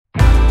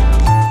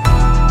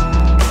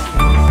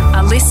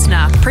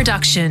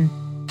production.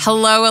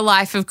 Hello, A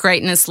Life of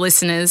Greatness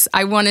listeners.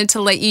 I wanted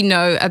to let you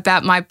know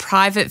about my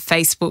private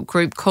Facebook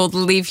group called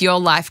Live Your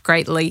Life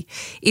Greatly.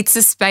 It's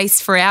a space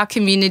for our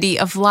community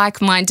of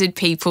like-minded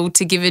people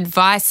to give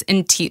advice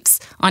and tips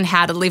on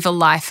how to live a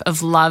life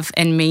of love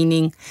and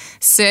meaning.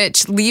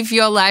 Search Live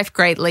Your Life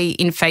Greatly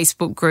in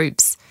Facebook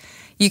groups.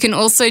 You can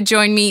also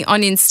join me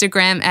on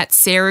Instagram at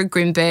Sarah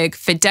Grimberg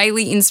for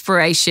daily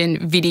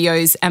inspiration,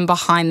 videos and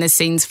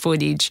behind-the-scenes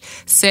footage.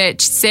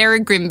 Search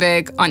Sarah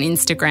Grimberg on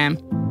Instagram.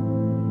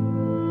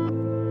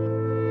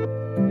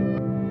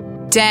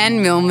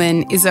 Dan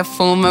Millman is a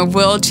former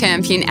world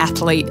champion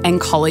athlete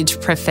and college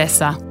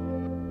professor.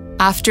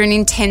 After an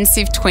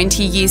intensive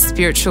 20-year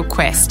spiritual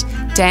quest,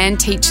 Dan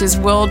teaches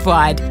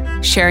worldwide,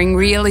 sharing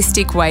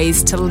realistic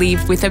ways to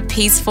live with a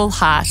peaceful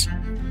heart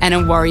and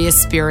a warrior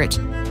spirit,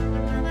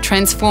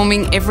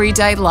 transforming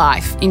everyday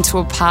life into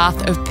a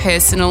path of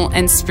personal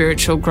and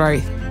spiritual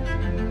growth.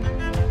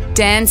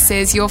 Dan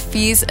says your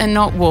fears are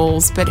not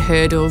walls but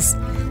hurdles.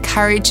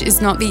 Courage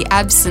is not the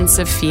absence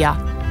of fear,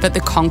 but the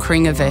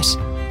conquering of it.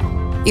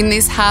 In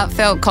this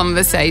heartfelt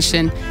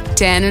conversation,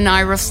 Dan and I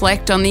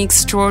reflect on the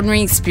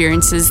extraordinary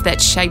experiences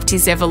that shaped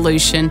his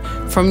evolution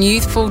from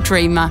youthful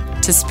dreamer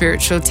to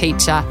spiritual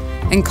teacher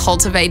and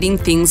cultivating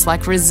things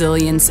like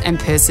resilience and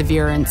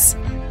perseverance.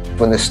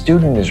 When the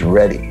student is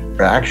ready,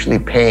 or actually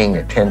paying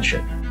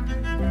attention,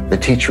 the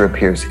teacher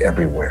appears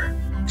everywhere.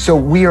 So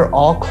we are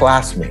all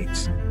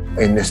classmates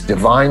in this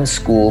divine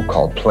school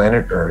called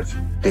Planet Earth.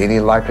 Daily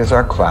life is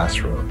our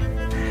classroom,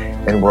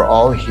 and we're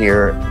all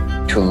here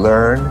to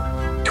learn,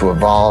 to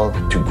evolve,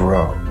 to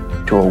grow,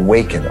 to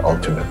awaken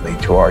ultimately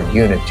to our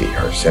unity,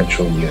 our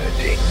essential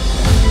unity.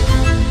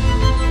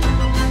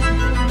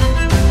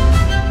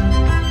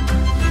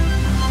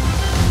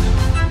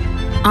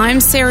 I'm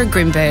Sarah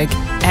Grimberg,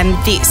 and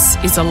this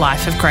is A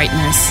Life of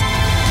Greatness.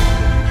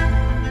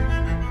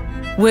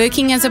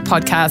 Working as a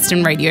podcast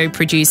and radio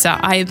producer,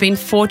 I have been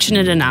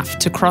fortunate enough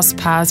to cross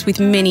paths with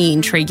many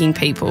intriguing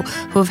people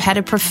who have had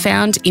a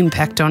profound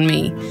impact on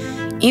me.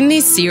 In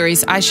this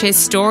series, I share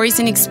stories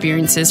and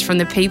experiences from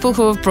the people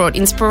who have brought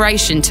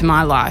inspiration to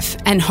my life,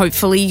 and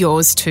hopefully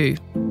yours too.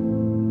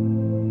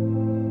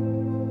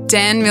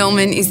 Dan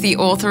Millman is the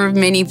author of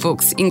many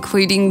books,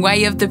 including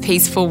Way of the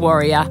Peaceful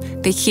Warrior,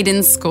 The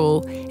Hidden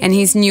School, and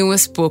his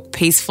newest book,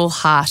 Peaceful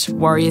Heart,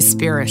 Warrior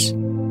Spirit.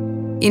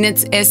 In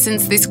its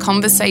essence, this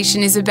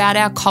conversation is about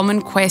our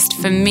common quest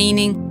for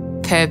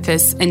meaning,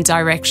 purpose, and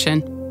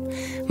direction.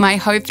 My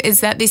hope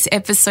is that this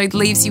episode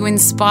leaves you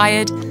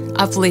inspired,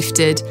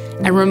 uplifted,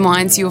 and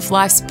reminds you of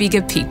life's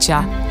bigger picture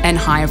and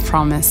higher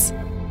promise.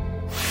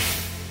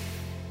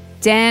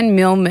 Dan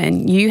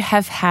Millman, you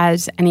have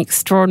had an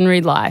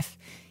extraordinary life.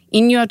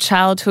 In your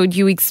childhood,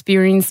 you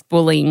experienced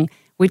bullying,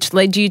 which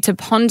led you to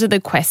ponder the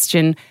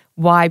question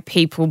why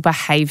people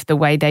behave the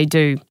way they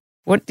do.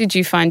 What did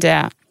you find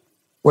out?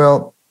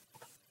 Well,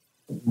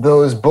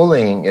 those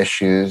bullying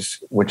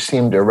issues, which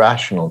seemed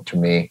irrational to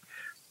me,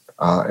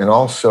 and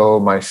also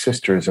my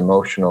sister's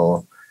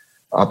emotional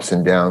ups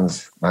and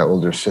downs, my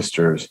older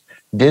sisters,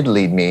 did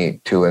lead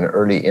me to an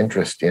early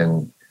interest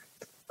in,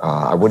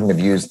 I wouldn't have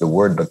used the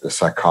word, but the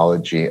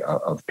psychology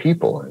of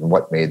people and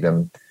what made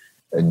them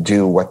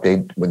do what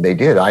they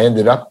did. I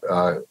ended up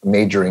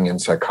majoring in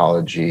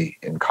psychology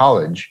in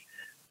college,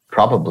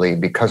 probably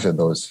because of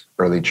those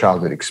early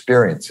childhood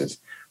experiences.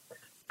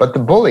 But the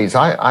bullies,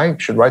 I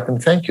should write them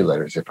thank you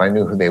letters if I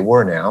knew who they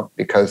were now,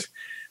 because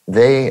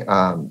they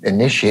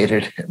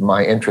initiated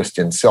my interest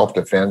in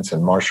self-defense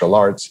and martial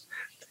arts,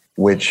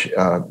 which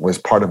was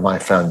part of my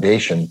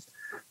foundation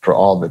for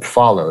all that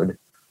followed,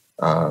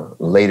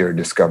 later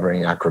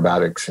discovering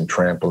acrobatics and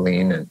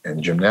trampoline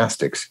and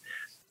gymnastics,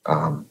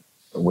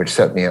 which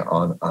set me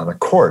on a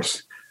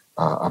course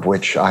of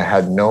which I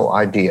had no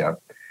idea.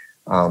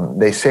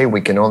 They say we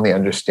can only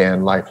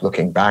understand life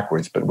looking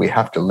backwards, but we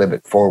have to live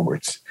it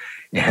forwards.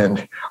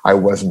 And I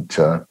wasn't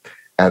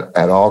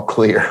at all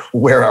clear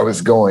where I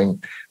was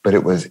going, but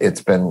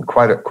it's been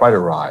quite a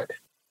ride.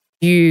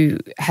 You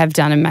have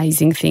done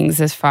amazing things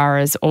as far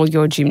as all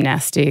your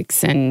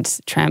gymnastics and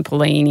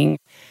trampolining.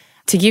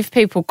 To give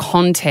people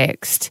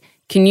context,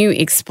 can you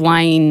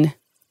explain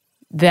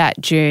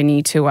that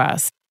journey to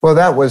us? Well,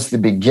 that was the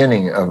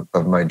beginning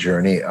of my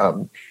journey.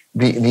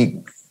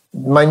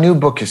 My new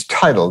book is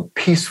titled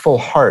Peaceful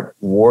Heart,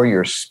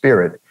 Warrior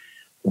Spirit,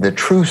 The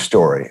True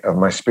Story of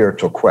My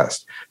Spiritual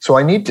Quest. So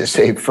I need to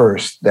say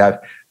first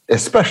that,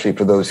 especially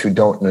for those who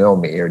don't know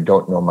me or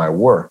don't know my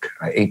work,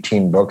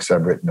 18 books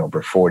I've written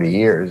over 40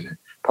 years,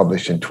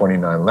 published in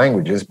 29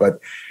 languages.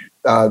 But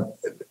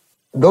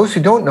those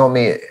who don't know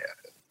me,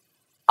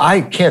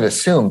 I can't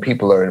assume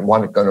people are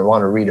going to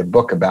want to read a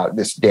book about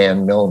this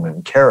Dan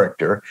Millman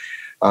character.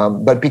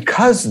 But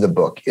because the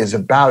book is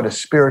about a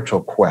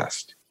spiritual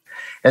quest,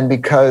 and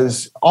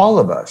because all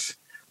of us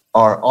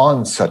are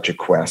on such a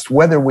quest,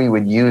 whether we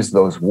would use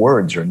those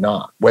words or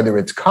not, whether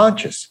it's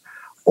conscious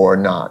or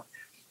not,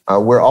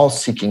 we're all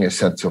seeking a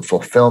sense of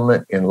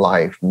fulfillment in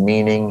life,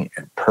 meaning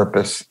and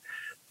purpose,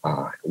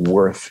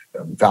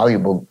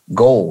 valuable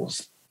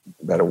goals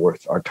that are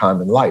worth our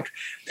time in life.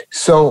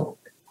 So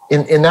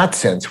in that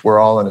sense, we're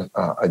all on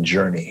a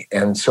journey.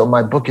 And so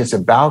my book is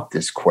about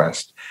this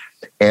quest.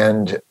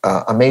 And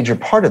a major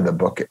part of the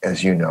book,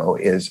 as you know,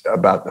 is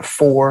about the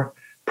 4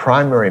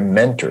 primary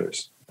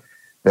mentors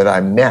that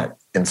I met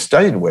and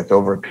studied with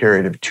over a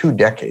period of 2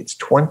 decades,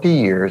 20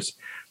 years,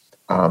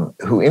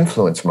 who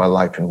influenced my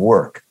life and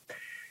work.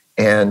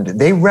 And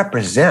they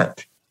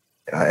represent,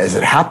 as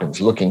it happens,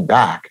 looking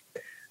back,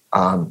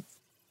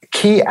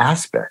 key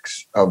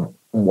aspects of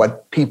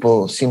what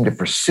people seem to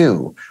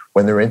pursue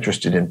when they're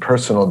interested in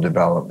personal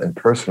development,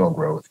 personal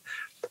growth,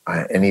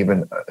 and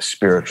even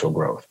spiritual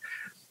growth.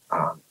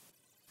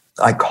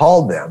 I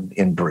called them,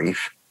 in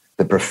brief,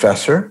 the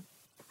professor,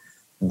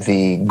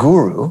 the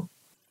guru,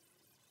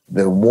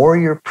 the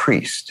warrior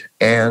priest,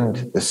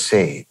 and the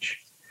sage.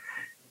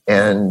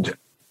 And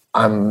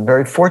I'm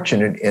very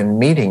fortunate in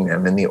meeting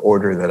them in the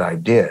order that I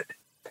did.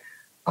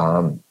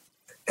 And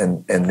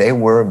they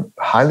were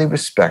highly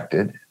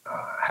respected,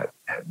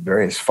 had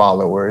various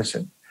followers,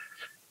 and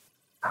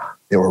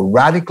they were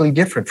radically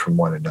different from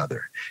one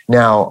another.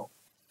 Now,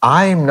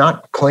 I'm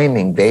not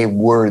claiming they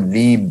were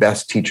the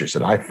best teachers,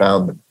 that I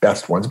found the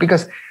best ones,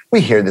 because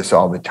we hear this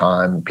all the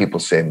time. People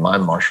say my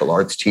martial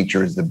arts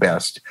teacher is the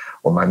best,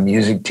 or my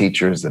music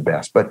teacher is the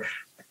best. But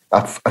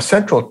a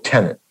central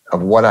tenet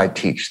of what I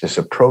teach, this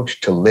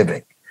approach to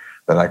living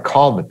that I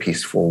call the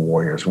Peaceful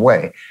Warrior's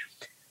Way,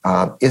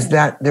 is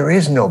that there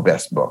is no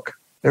best book.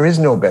 There is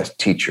no best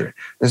teacher.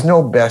 There's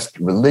no best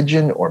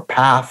religion or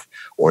path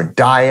or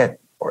diet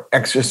or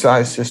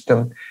exercise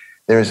system.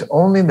 There is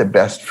only the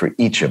best for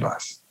each of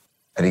us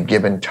at a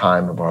given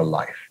time of our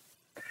life.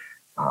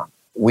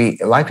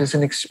 Life is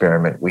an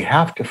experiment. We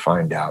have to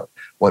find out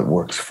what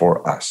works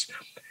for us.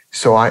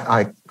 So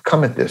I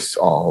come at this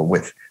all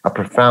with a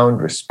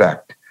profound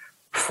respect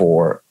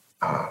for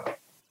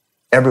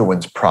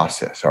everyone's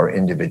process, our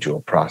individual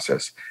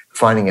process,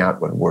 finding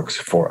out what works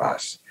for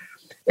us.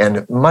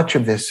 And much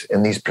of this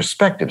and these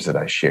perspectives that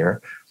I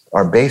share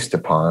are based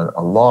upon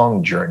a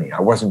long journey. I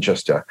wasn't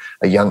just a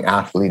young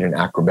athlete, an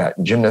acrobat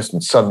and gymnast,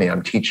 and suddenly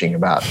I'm teaching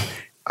about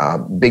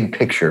big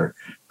picture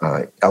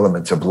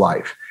elements of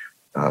life.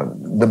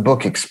 The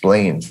book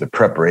explains the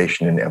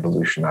preparation and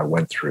evolution I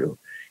went through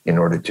in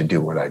order to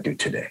do what I do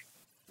today.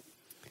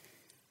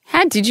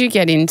 How did you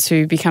get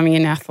into becoming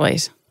an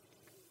athlete?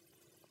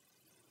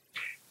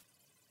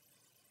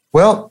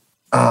 Well,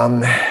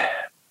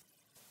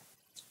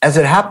 as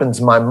it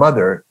happens, my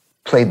mother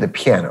played the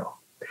piano,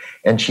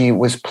 and she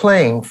was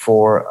playing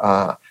for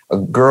a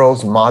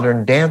girls'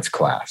 modern dance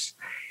class,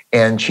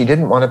 and she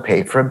didn't want to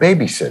pay for a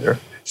babysitter,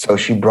 so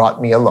she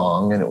brought me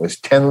along, and it was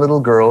 10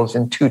 little girls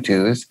in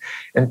tutus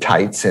and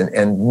tights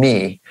and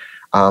me.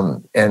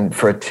 And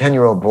for a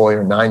 10-year-old boy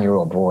or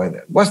 9-year-old boy,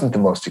 that wasn't the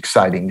most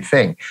exciting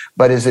thing.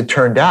 But as it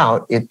turned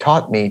out, it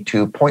taught me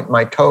to point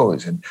my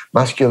toes and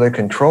muscular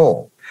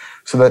control.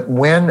 So that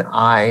when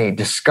I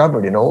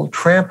discovered an old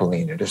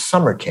trampoline at a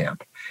summer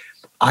camp,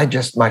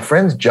 my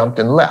friends jumped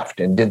and left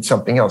and did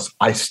something else.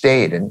 I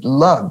stayed and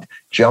loved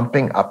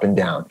jumping up and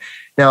down.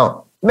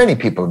 Now, many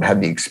people have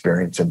had the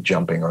experience of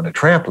jumping on a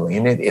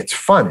trampoline. It's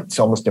fun. It's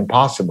almost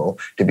impossible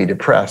to be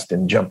depressed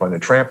and jump on a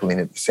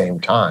trampoline at the same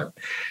time.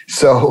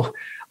 So,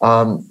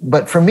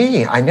 but for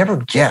me, I never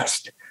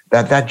guessed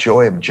that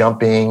joy of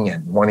jumping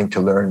and wanting to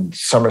learn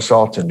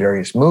somersaults and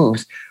various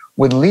moves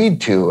would lead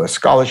to a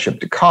scholarship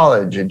to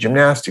college, a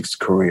gymnastics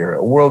career,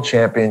 a world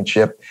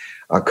championship,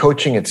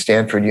 coaching at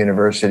Stanford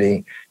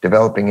University,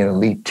 developing an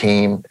elite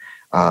team,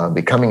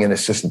 becoming an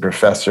assistant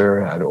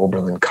professor at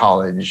Oberlin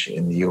College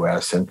in the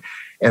US, and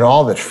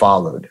all that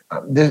followed.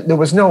 There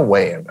was no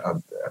way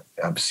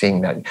of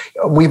seeing that.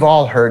 We've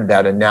all heard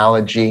that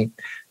analogy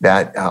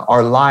that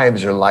our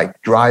lives are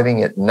like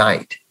driving at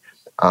night,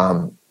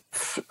 and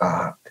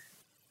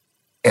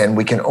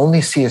we can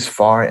only see as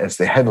far as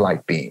the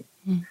headlight beam.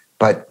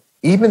 But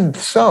even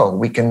so,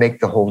 we can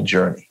make the whole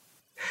journey.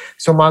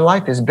 So my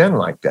life has been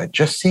like that,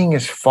 just seeing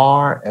as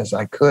far as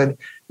I could,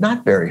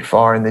 not very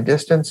far in the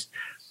distance,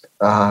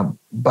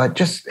 but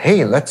just,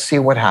 hey, let's see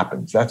what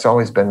happens. That's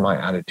always been my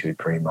attitude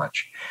pretty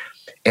much.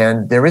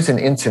 And there is an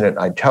incident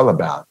I tell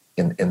about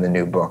in the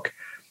new book.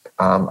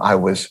 I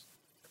was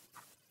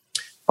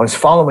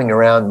following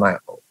around my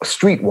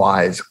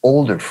streetwise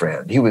older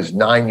friend. He was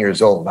 9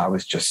 years old. I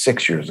was just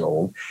 6 years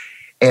old.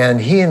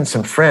 And he and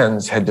some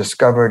friends had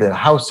discovered a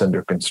house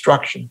under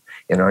construction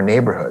in our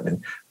neighborhood.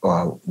 And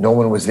no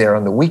one was there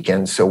on the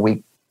weekends, so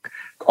we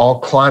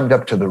all climbed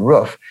up to the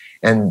roof,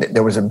 and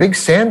there was a big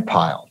sand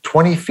pile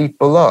 20 feet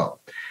below.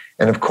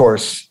 And of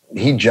course,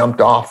 he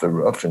jumped off the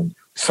roof and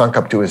sunk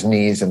up to his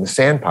knees in the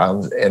sand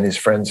pile, and his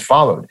friends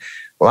followed.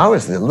 Well, I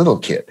was the little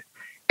kid,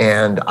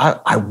 and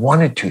I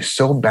wanted to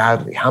so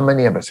badly. How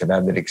many of us have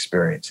had that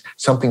experience?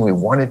 Something we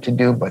wanted to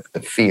do, but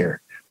the fear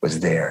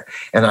was there.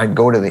 And I'd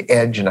go to the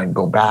edge and I'd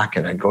go back,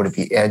 and I'd go to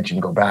the edge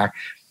and go back.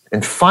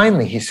 And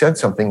finally, he said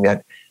something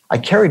that I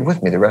carried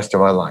with me the rest of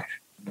my life.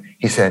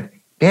 He said,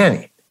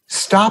 "Danny,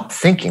 stop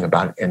thinking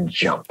about it and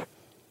jump."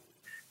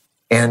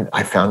 And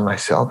I found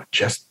myself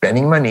just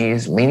bending my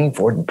knees, leaning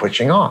forward and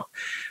pushing off.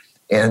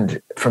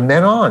 And from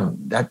then on,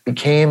 that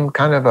became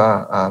kind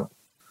of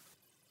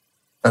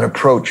an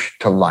approach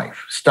to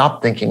life.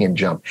 Stop thinking and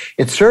jump.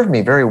 It served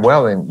me very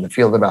well in the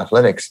field of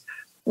athletics,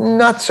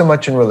 not so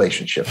much in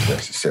relationships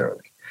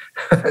necessarily.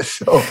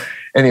 So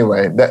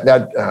anyway,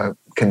 that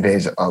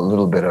conveys a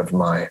little bit of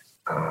my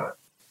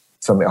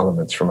some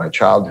elements from my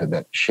childhood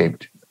that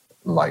shaped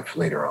life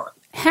later on.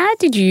 How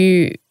did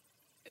you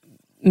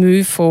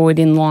move forward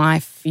in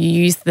life? You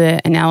used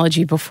the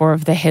analogy before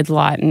of the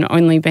headlight and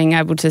only being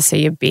able to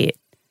see a bit,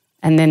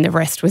 and then the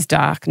rest was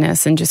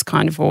darkness and just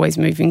kind of always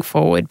moving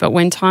forward. But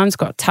when times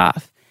got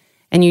tough,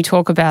 and you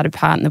talk about a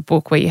part in the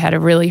book where you had a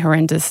really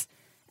horrendous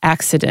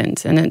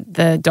accident and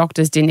the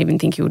doctors didn't even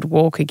think you would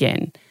walk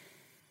again.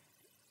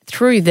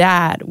 Through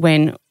that,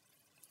 when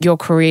your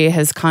career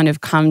has kind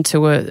of come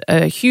to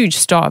a huge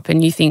stop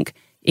and you think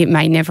it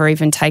may never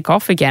even take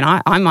off again,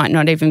 I might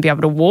not even be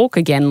able to walk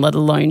again, let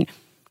alone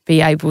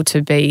be able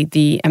to be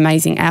the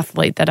amazing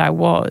athlete that I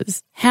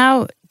was.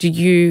 How do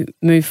you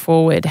move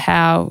forward?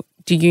 How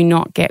do you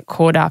not get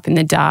caught up in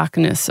the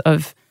darkness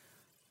of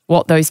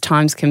what those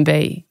times can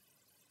be?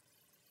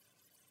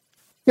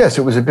 Yes,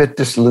 it was a bit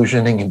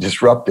disillusioning and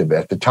disruptive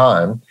at the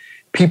time.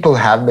 People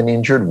have been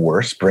injured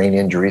worse, brain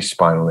injuries,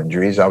 spinal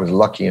injuries. I was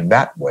lucky in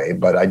that way,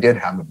 but I did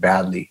have a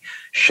badly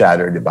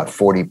shattered, about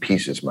 40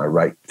 pieces, my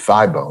right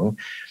thigh bone.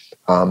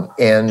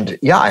 And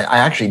yeah, I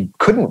actually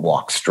couldn't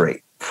walk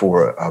straight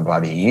for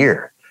about a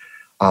year.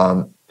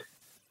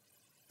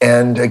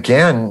 And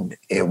again,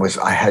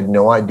 I had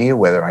no idea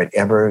whether I'd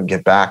ever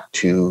get back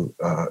to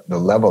the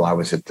level. I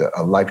was at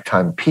a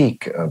lifetime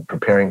peak,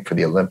 preparing for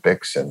the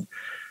Olympics and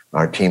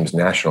our team's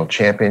national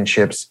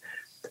championships.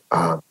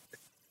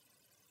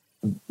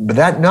 But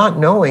that not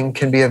knowing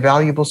can be a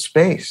valuable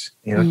space,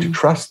 to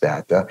trust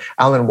that.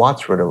 Alan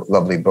Watts wrote a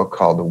lovely book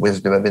called The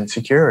Wisdom of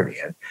Insecurity,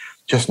 and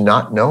just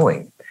not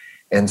knowing.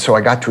 And so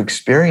I got to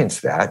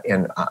experience that.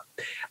 And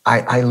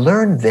I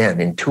learned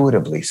then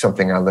intuitively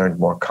something I learned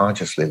more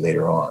consciously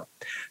later on,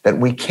 that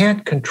we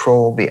can't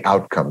control the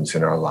outcomes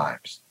in our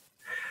lives.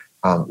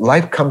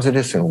 Life comes at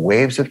us in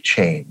waves of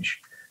change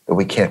that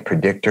we can't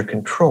predict or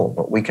control,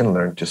 but we can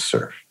learn to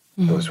surf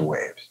those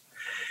waves.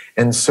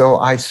 And so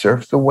I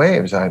surfed the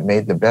waves. I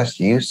made the best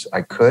use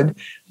I could.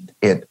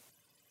 It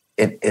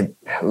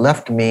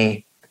left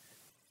me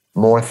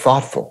more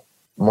thoughtful,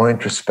 more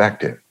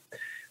introspective,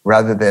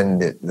 rather than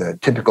the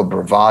typical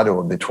bravado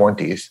of the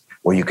 20s,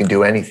 where you can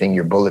do anything,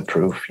 you're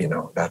bulletproof,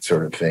 that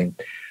sort of thing.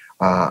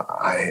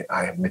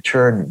 I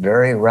matured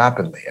very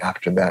rapidly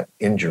after that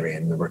injury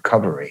and the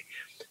recovery,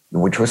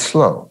 which was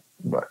slow,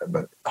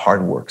 but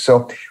hard work.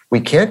 So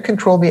we can't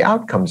control the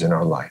outcomes in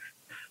our life,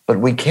 but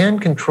we can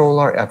control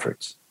our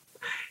efforts.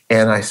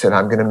 And I said,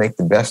 I'm going to make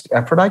the best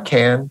effort I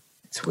can.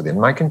 It's within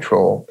my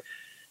control,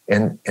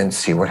 and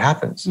see what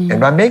happens. And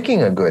by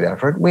making a good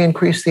effort, we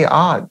increase the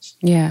odds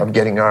of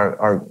getting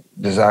our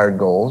desired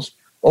goals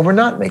over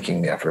not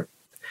making the effort.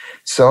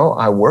 So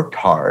I worked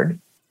hard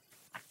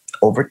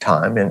over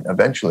time, and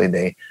eventually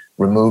they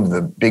removed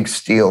the big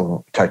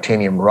steel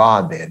titanium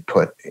rod they had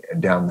put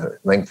down the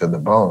length of the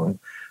bone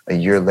a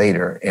year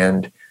later.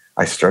 And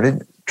I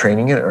started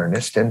training in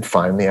earnest, and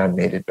finally I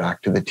made it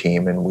back to the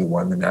team, and we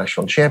won the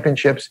national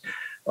championships.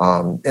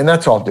 And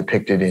that's all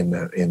depicted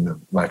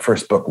in my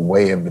first book,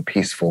 Way of the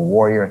Peaceful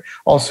Warrior,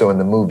 also in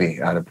the movie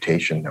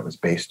adaptation that was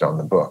based on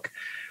the book.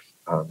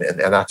 And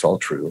that's all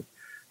true.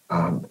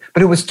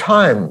 But it was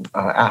time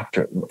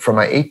for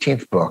my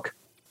 18th book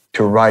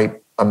to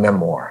write a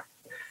memoir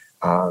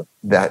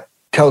that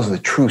tells the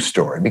true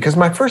story, because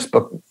my first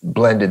book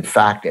blended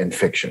fact and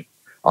fiction,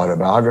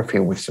 autobiography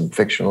with some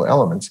fictional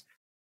elements.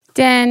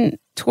 Dan,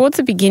 towards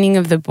the beginning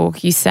of the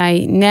book, you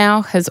say,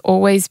 now has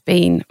always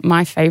been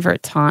my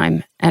favorite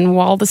time. And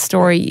while the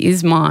story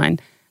is mine,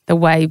 the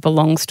way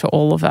belongs to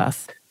all of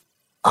us.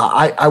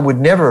 I would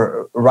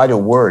never write a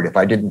word if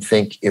I didn't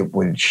think it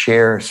would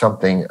share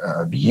something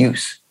of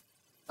use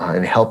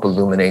and help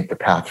illuminate the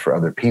path for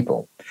other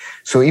people.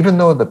 So even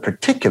though the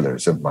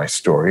particulars of my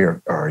story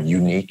are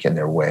unique in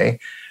their way,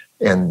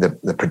 and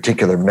the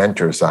particular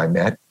mentors I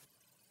met,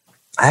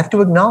 I have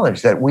to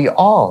acknowledge that we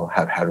all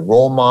have had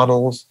role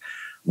models,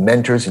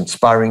 mentors,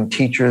 inspiring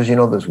teachers.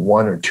 There's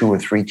one or two or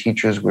three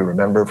teachers we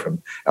remember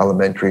from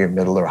elementary or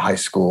middle or high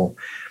school.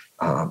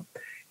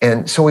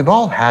 And so we've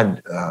all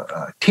had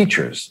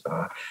teachers.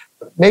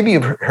 Maybe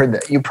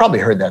you've probably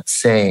heard that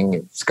saying,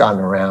 it's gone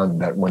around,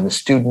 that when the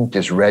student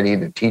is ready,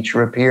 the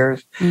teacher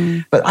appears.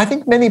 But I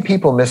think many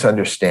people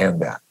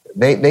misunderstand that.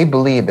 They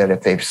believe that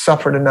if they've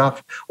suffered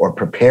enough or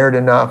prepared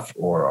enough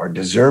or are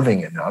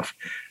deserving enough,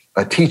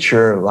 a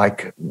teacher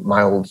like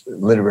my old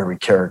literary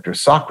character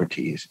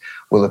Socrates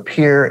will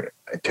appear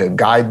to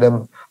guide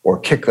them or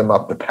kick them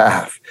up the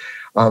path.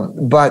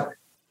 But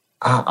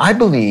I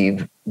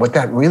believe what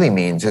that really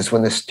means is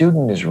when the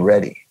student is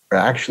ready or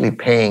actually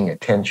paying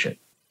attention,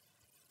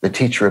 the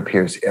teacher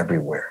appears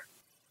everywhere.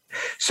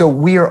 So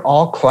we are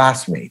all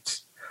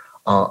classmates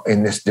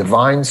in this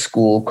divine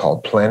school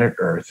called Planet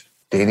Earth.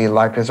 Daily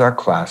life is our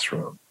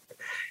classroom.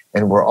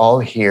 And we're all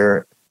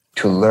here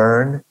to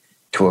learn,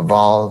 to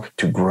evolve,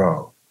 to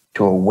grow,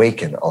 to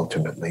awaken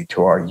ultimately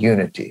to our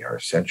unity, our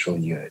essential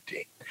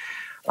unity.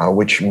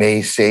 which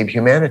may save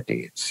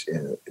humanity.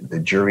 The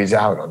jury's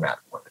out on that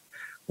one.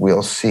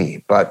 We'll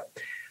see. But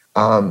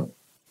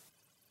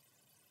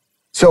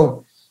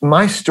so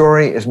my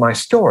story is my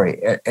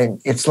story.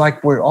 And it's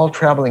like we're all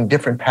traveling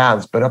different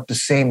paths, but up the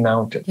same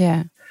mountain.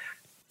 Yeah.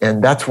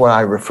 And that's what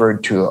I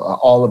referred to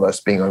all of us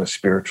being on a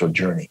spiritual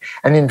journey.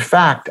 And in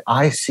fact,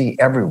 I see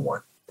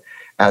everyone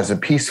as a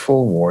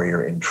peaceful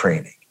warrior in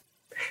training.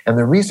 And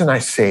the reason I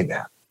say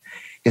that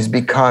is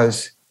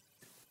because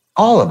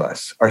all of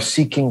us are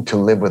seeking to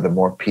live with a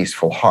more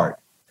peaceful heart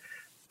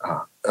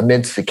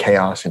amidst the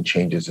chaos and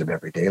changes of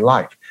everyday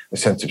life, a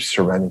sense of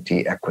serenity,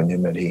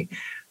 equanimity.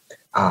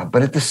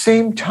 But at the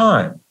same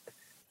time,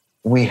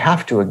 we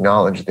have to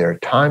acknowledge there are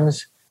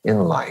times in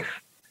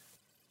life,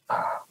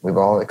 we've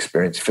all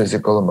experienced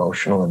physical,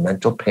 emotional, and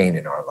mental pain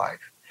in our life.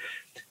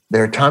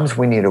 There are times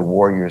we need a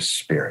warrior's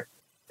spirit.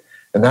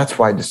 And that's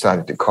why I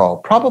decided to call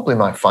probably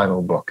my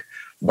final book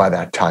by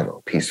that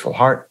title, Peaceful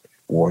Heart,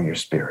 Warrior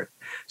Spirit.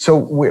 So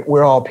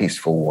we're all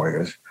peaceful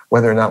warriors,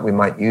 whether or not we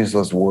might use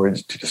those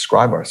words to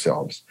describe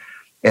ourselves.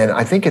 And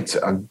I think it's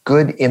a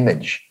good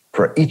image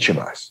for each of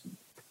us,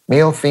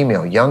 male,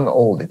 female, young,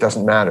 old, it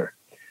doesn't matter,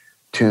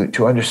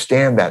 to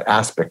understand that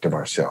aspect of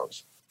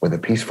ourselves with a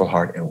peaceful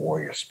heart and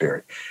warrior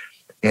spirit.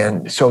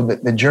 And so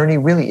the journey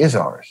really is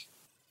ours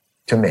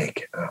to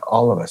make,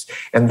 all of us.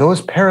 And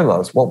those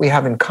parallels, what we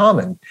have in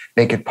common,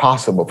 make it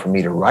possible for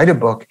me to write a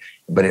book,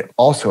 but it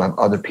also have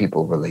other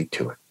people relate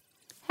to it.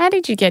 How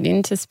did you get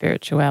into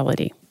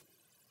spirituality?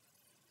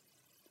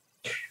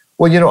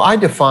 Well, I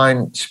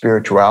define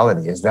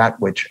spirituality as that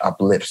which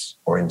uplifts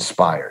or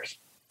inspires,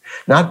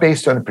 not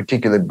based on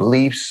particular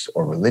beliefs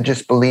or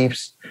religious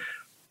beliefs.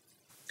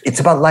 It's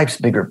about life's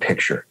bigger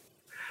picture.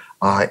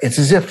 It's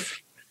as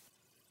if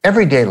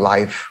everyday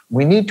life,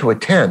 we need to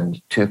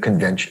attend to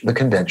the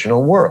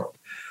conventional world,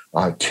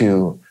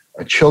 to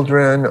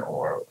children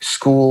or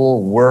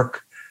school,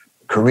 work,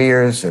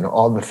 careers, and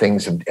all the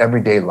things of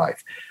everyday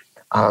life.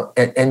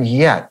 And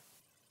yet,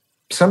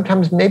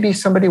 sometimes maybe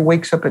somebody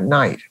wakes up at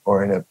night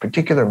or in a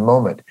particular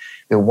moment,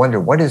 they'll wonder,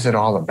 what is it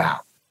all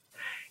about?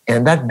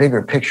 And that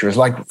bigger picture is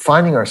like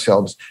finding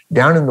ourselves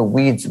down in the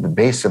weeds at the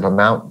base of a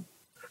mountain,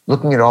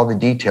 looking at all the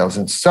details,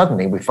 and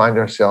suddenly we find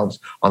ourselves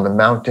on the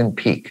mountain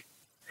peak.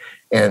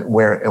 And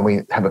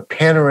we have a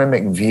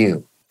panoramic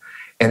view,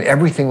 and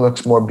everything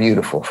looks more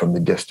beautiful from the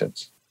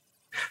distance.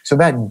 So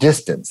that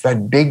distance,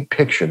 that big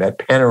picture, that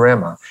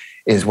panorama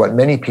is what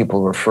many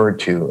people refer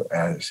to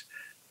as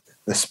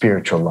the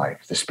spiritual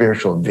life, the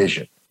spiritual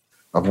vision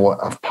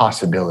of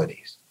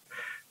possibilities.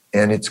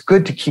 And it's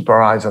good to keep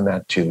our eyes on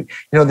that too.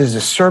 There's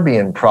a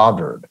Serbian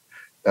proverb.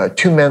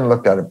 Two men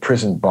looked out of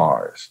prison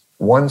bars.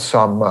 One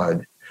saw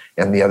mud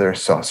and the other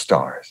saw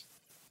stars.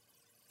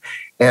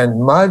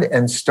 And mud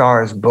and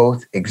stars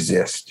both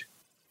exist.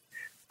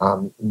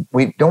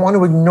 We don't want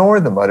to ignore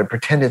the mud and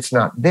pretend it's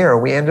not there.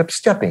 We end up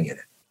stepping in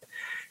it.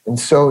 And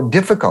so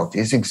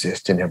difficulties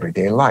exist in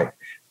everyday life.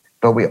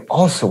 But we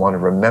also want to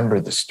remember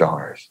the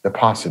stars, the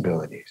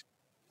possibilities.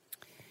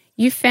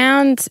 You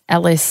found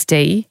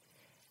LSD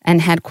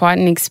and had quite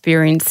an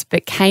experience,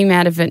 but came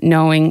out of it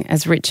knowing,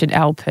 as Richard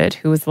Alpert,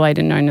 who was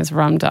later known as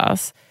Ram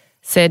Dass,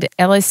 said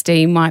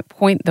LSD might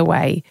point the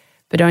way,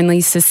 but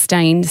only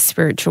sustained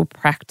spiritual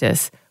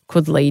practice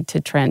could lead to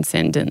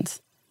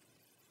transcendence.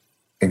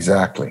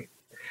 Exactly.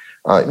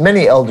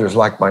 Many elders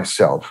like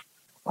myself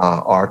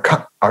are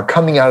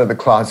coming out of the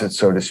closet,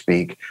 so to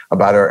speak,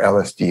 about our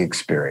LSD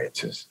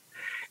experiences.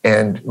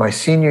 And my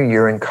senior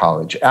year in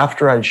college,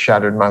 after I'd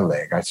shattered my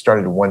leg, I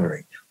started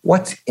wondering,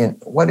 what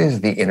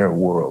is the inner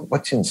world?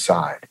 What's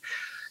inside?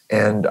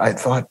 And I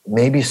thought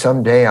maybe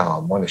someday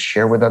I'll want to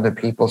share with other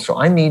people. So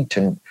I need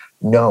to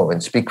know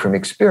and speak from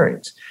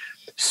experience.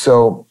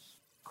 So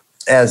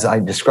as I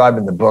describe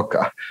in the book,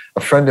 a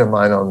friend of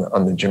mine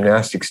on the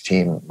gymnastics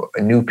team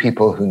knew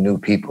people who knew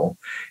people.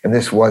 And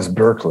this was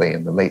Berkeley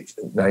in the late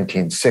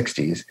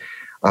 1960s.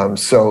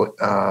 So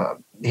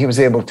he was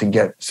able to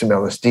get some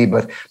LSD.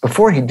 But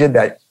before he did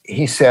that,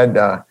 he said,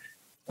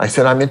 I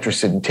said, I'm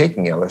interested in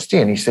taking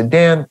LSD. And he said,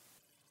 Dan,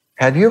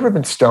 have you ever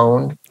been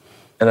stoned?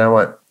 And I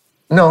went,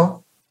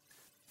 no.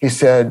 He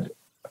said,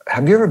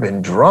 have you ever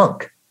been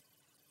drunk?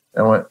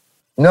 And I went,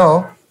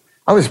 no.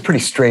 I was a pretty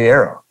straight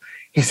arrow.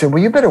 He said,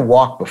 well, you better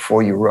walk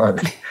before you run.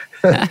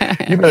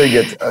 You better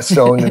get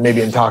stoned and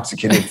maybe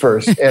intoxicated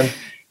first.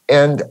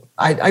 And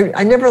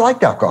I never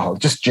liked alcohol,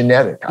 just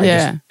genetic.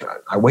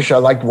 I wish I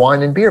liked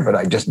wine and beer, but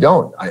I just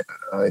don't.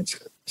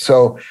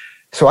 So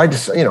I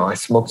just, I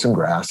smoked some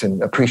grass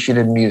and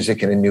appreciated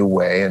music in a new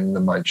way and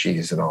the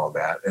munchies and all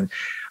that. And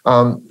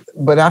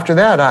but after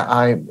that,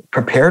 I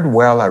prepared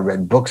well. I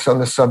read books on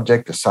the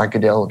subject, the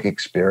psychedelic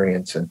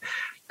experience, and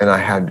I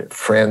had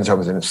friends. I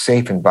was in a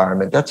safe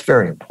environment. That's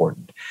very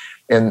important.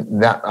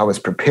 And that I was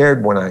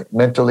prepared when I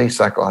mentally,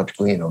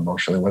 psychologically,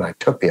 emotionally, when I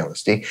took the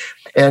LSD.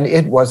 And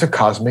it was a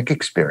cosmic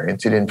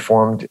experience. It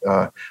informed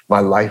my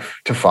life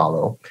to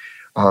follow.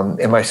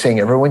 Am I saying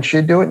everyone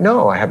should do it?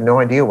 No, I have no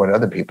idea what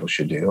other people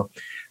should do.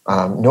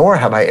 Nor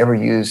have I ever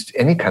used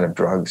any kind of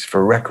drugs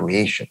for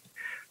recreation.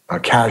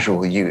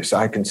 casual use.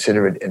 I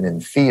consider it an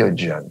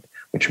entheogen,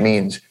 which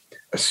means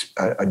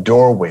a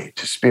doorway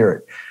to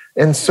spirit.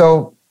 And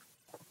so,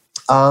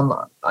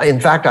 in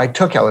fact, I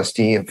took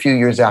LSD a few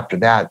years after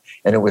that,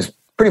 and it was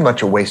pretty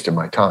much a waste of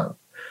my time.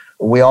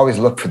 We always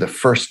look for the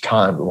first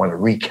time. We want to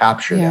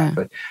recapture that,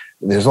 but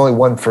there's only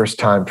one first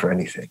time for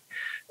anything.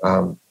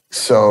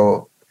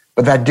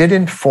 But that did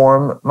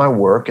inform my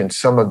work, and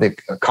some of the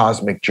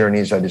cosmic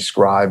journeys I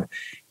describe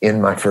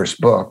in my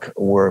first book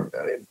were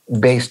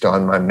based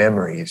on my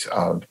memories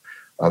of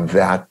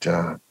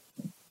that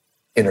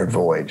inner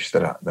voyage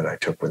that I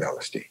took with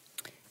LSD.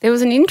 There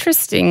was an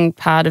interesting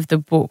part of the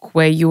book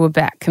where you were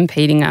back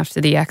competing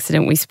after the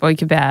accident we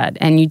spoke about,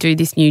 and you do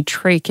this new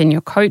trick and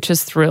your coach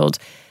is thrilled,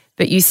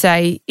 but you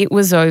say it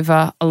was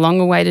over, a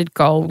long-awaited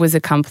goal was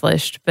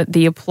accomplished, but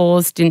the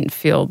applause didn't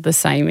feel the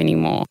same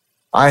anymore.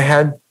 I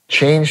had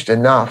changed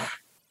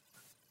enough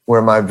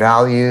where my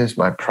values,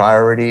 my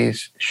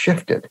priorities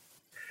shifted.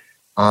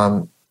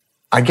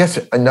 I guess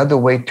another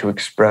way to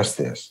express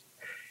this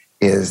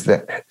is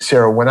that,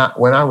 Sarah,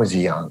 when I was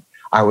young,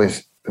 I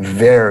was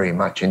very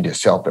much into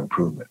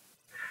self-improvement.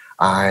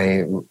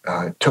 I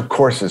took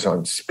courses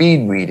on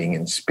speed reading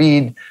and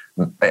speed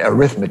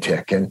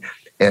arithmetic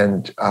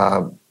and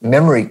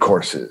memory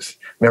courses,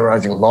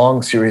 memorizing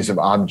long series of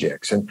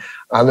objects. And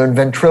I learned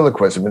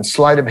ventriloquism and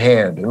sleight of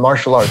hand and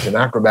martial arts and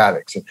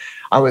acrobatics. And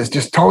I was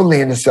just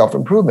totally into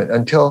self-improvement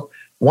until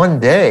one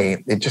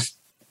day it just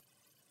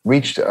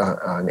reached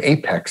an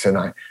apex.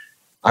 And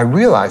I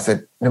realized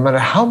that no matter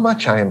how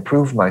much I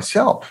improved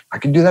myself, I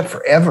could do that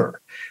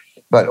forever,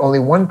 but only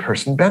one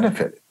person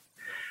benefited.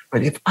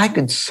 But if I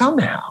could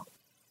somehow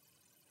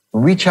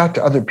reach out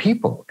to other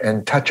people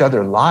and touch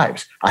other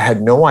lives, I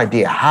had no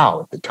idea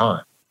how at the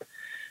time,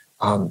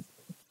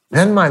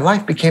 then my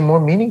life became more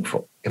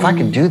meaningful. If I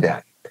could do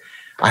that,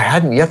 I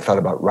hadn't yet thought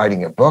about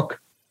writing a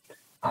book.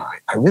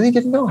 I really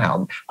didn't know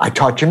how. I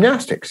taught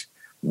gymnastics,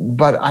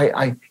 but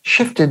I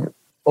shifted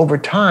over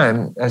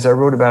time, as I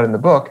wrote about in the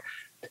book,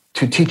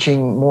 to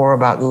teaching more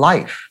about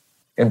life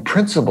and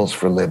principles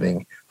for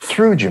living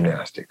through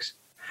gymnastics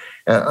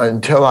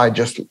until I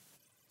just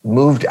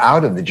moved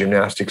out of the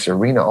gymnastics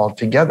arena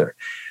altogether.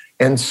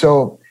 And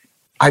so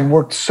I'd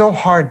worked so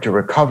hard to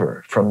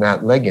recover from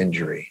that leg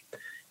injury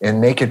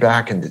and make it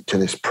back to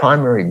this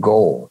primary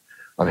goal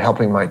of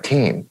helping my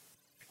team,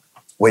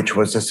 which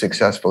was a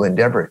successful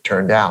endeavor, it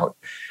turned out,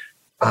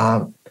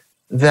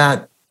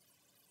 that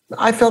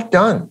I felt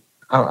done.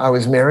 I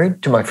was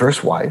married to my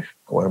first wife.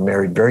 I was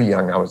married very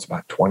young. I was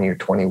about 20 or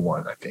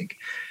 21, I think,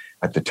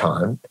 at the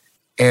time.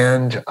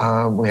 And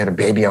we had a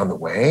baby on the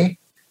way.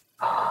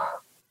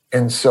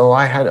 And so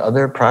I had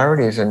other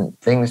priorities and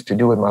things to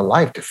do with my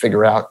life to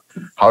figure out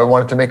how I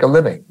wanted to make a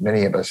living.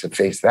 Many of us have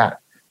faced that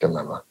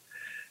dilemma.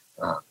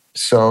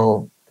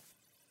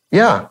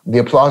 The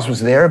applause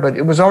was there, but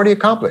it was already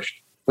accomplished.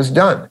 It was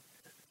done.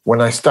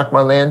 When I stuck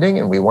my landing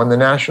and we won the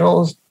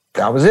nationals,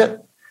 that was it.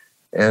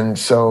 And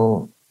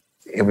so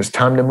it was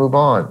time to move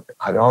on.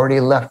 I'd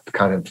already left,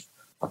 kind of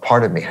a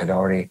part of me had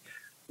already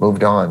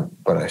moved on,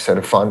 but I said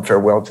a fond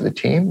farewell to the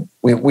team.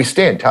 We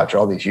stay in touch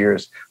all these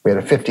years. We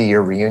had a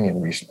 50-year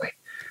reunion recently.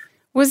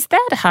 Was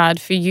that hard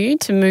for you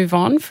to move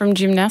on from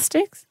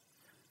gymnastics?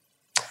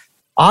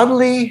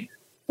 Oddly,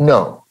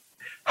 no.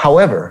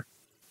 However,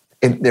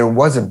 there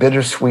was a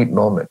bittersweet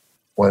moment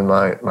when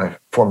my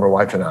former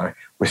wife and I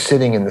were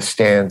sitting in the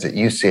stands at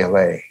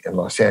UCLA in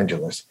Los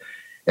Angeles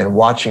and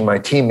watching my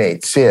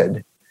teammate,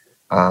 Sid.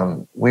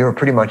 We were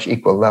pretty much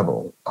equal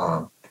level.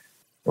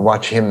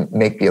 Watch him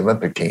make the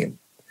Olympic team.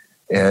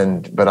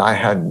 But I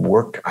had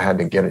work, I had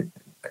to get it,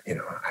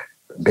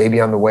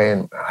 baby on the way,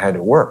 and I had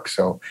to work.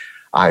 So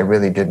I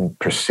really didn't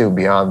pursue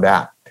beyond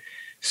that.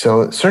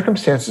 So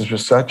circumstances were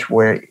such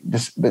where,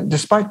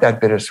 despite that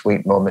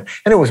bittersweet moment,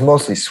 and it was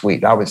mostly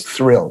sweet, I was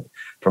thrilled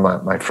for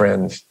my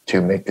friends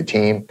to make the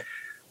team.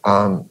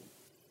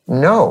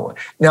 No.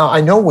 Now,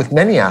 I know with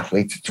many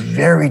athletes, it's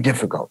very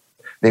difficult.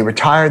 They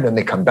retire, then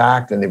they come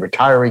back, then they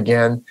retire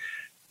again,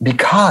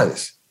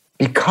 because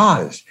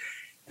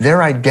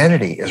their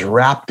identity is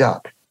wrapped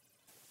up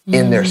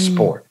in their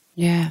sport.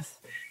 Yes.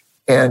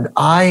 And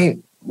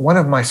one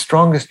of my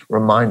strongest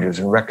reminders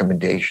and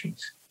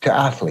recommendations to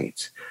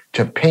athletes,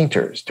 to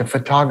painters, to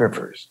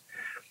photographers,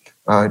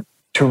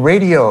 to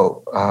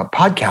radio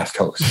podcast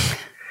hosts,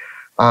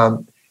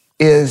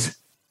 is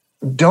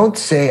don't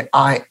say,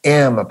 I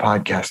am a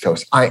podcast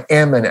host. I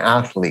am an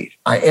athlete.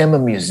 I am a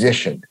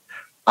musician.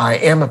 I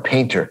am a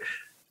painter.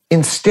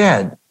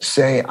 Instead,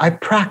 say, I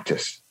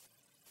practice.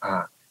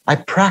 I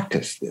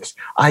practice this.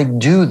 I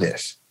do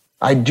this.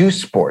 I do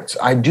sports.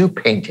 I do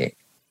painting.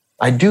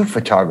 I do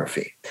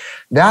photography.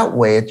 That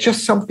way, it's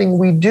just something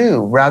we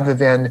do rather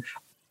than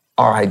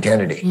our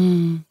identity.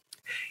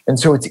 And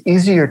so it's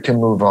easier to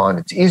move on.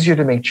 It's easier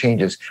to make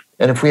changes.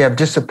 And if we have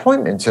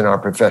disappointments in our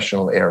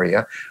professional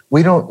area,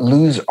 we don't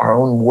lose our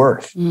own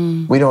worth.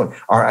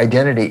 Our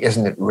identity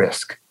isn't at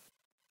risk.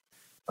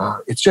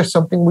 It's just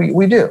something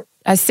we do.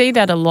 I see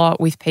that a lot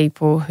with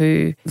people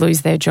who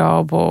lose their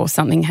job or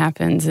something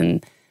happens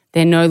and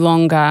they're no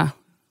longer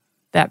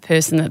that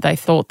person that they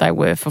thought they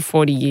were for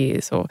 40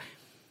 years,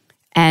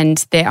 and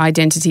their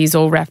identity is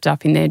all wrapped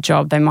up in their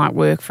job. They might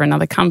work for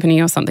another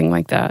company or something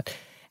like that,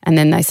 and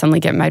then they suddenly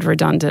get made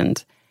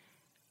redundant.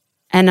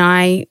 And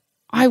I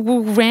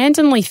will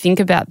randomly think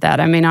about that.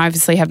 I mean, I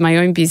obviously have my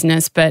own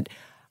business, but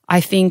I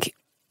think,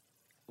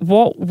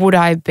 what would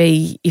I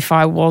be if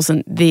I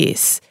wasn't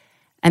this?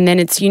 And then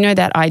it's,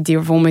 that idea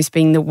of almost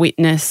being the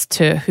witness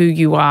to who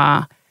you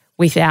are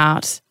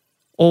without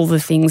all the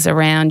things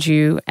around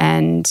you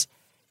and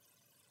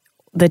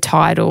the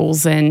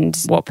titles and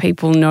what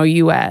people know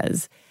you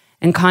as,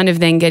 and kind of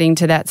then getting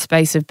to that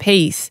space of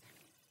peace.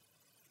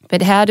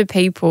 But how do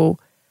people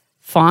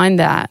find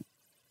that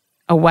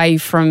away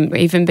from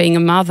even being a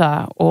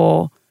mother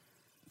or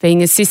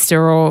being a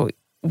sister or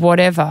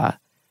whatever,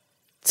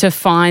 to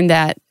find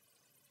that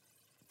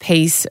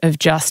peace of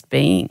just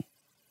being?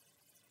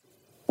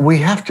 We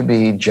have to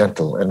be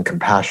gentle and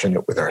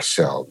compassionate with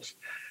ourselves.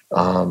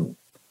 A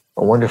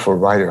wonderful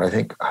writer, I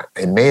think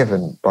it may have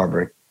been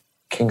Barbara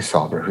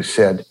Kingsolver, who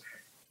said,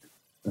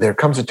 there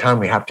comes a time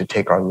we have to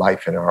take our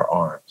life in our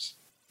arms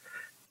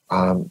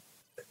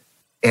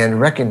and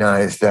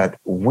recognize that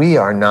we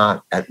are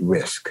not at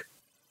risk.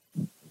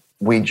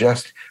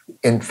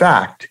 In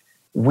fact,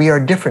 we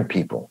are different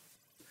people.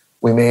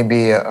 We may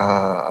be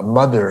a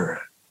mother,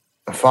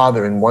 a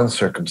father in one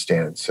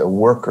circumstance, a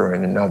worker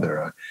in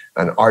another,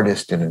 an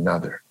artist in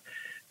another.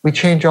 We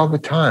change all the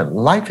time.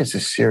 Life is a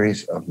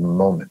series of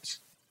moments.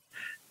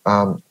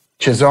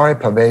 Cesare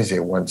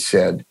Pavese once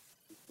said,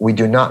 we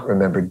do not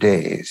remember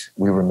days,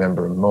 we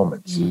remember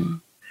moments.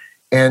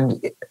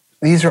 And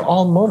these are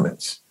all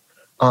moments.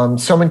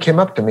 Someone came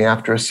up to me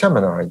after a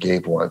seminar I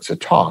gave once, a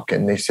talk,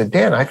 and they said,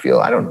 Dan, I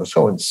feel,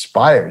 so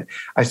inspired.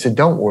 I said,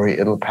 don't worry,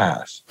 it'll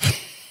pass.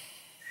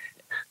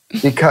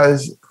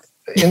 Because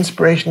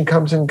inspiration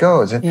comes and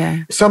goes.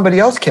 And somebody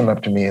else came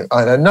up to me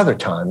at another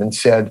time and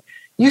said,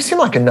 you seem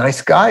like a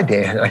nice guy,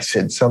 Dan. I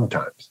said,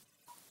 sometimes.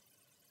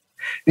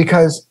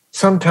 Because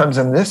sometimes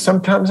I'm this,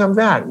 sometimes I'm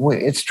that.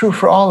 It's true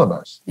for all of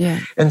us.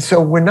 Yeah. And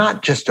so we're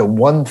not just a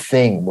one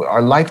thing.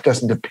 Our life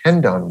doesn't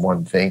depend on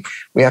one thing.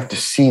 We have to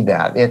see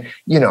that. And,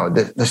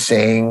 the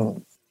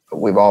saying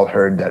we've all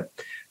heard that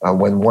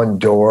when one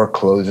door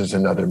closes,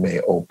 another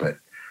may open.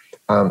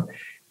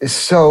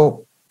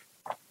 So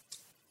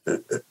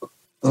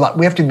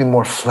we have to be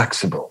more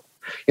flexible.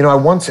 I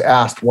once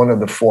asked one of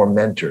the four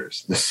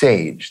mentors, the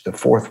sage, the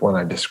fourth one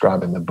I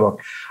describe in the book,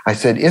 I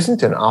said,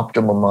 isn't an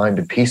optimal mind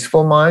a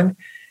peaceful mind?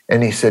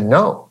 And he said,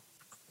 no.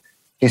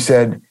 He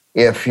said,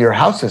 if your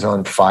house is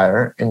on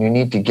fire and you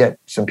need to get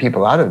some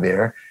people out of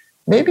there,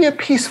 maybe a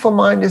peaceful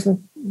mind isn't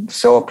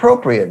so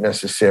appropriate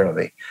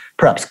necessarily.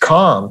 Perhaps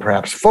calm,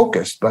 perhaps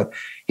focused, but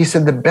he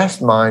said the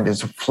best mind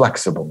is a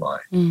flexible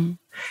mind.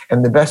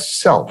 And the best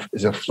self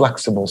is a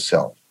flexible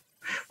self,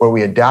 where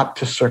we adapt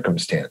to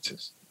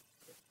circumstances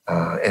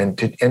and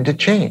to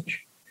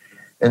change.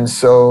 And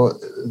so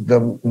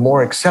the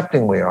more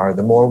accepting we are,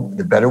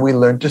 the better we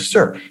learn to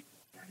surf.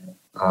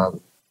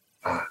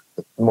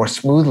 The more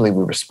smoothly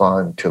we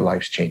respond to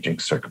life's changing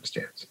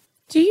circumstances.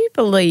 Do you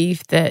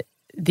believe that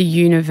the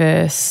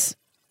universe,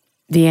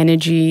 the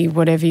energy,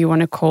 whatever you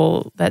want to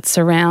call that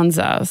surrounds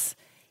us,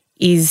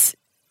 is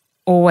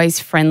always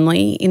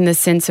friendly, in the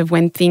sense of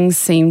when things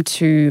seem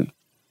to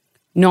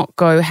not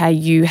go how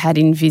you had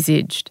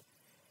envisaged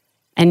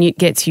and it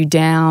gets you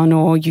down,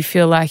 or you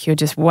feel like you're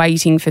just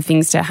waiting for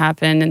things to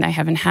happen and they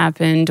haven't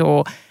happened,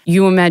 or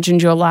you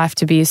imagined your life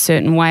to be a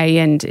certain way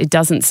and it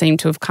doesn't seem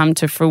to have come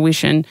to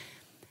fruition?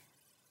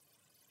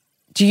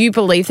 Do you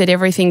believe that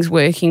everything's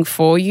working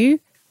for you?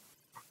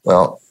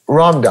 Well,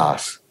 Ram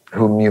Dass,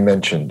 whom you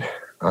mentioned,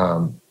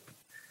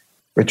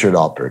 Richard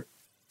Alpert,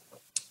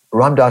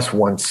 Ram Dass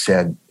once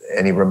said,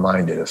 and he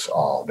reminded us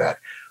all, that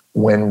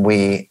when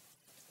we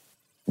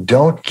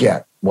don't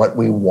get what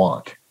we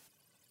want,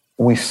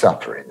 we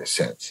suffer, in a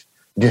sense,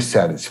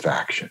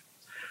 dissatisfaction.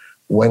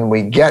 When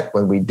we get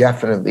what we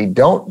definitely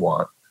don't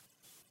want,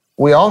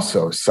 we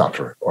also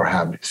suffer or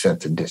have a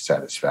sense of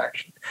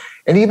dissatisfaction.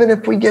 And even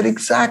if we get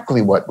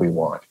exactly what we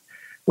want,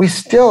 we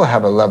still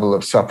have a level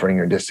of suffering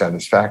or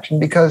dissatisfaction,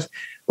 because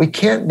we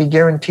can't be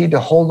guaranteed to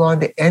hold on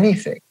to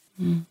anything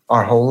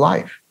our whole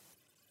life.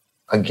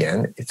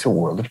 Again, it's a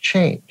world of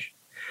change.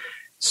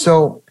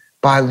 So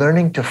by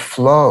learning to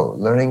flow,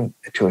 learning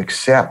to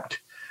accept,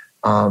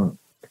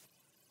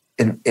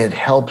 it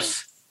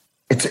helps.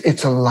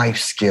 It's a life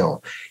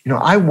skill.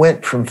 I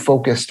went from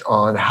focused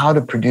on how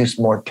to produce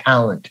more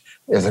talent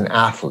as an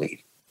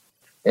athlete.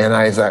 And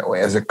as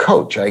a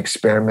coach, I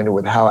experimented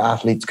with how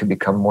athletes could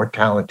become more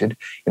talented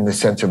in the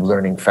sense of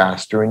learning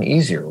faster and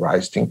easier,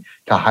 rising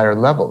to higher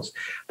levels.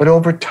 But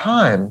over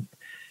time,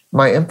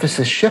 my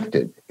emphasis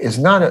shifted. It's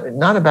not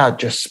about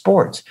just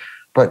sports,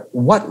 but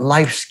what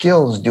life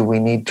skills do we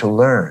need to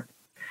learn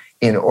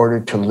in order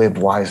to live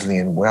wisely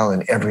and well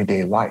in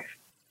everyday life?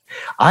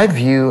 I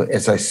view,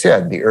 as I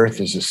said, the earth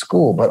as a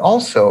school, but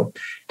also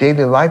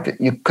daily life,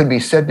 it could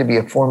be said to be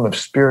a form of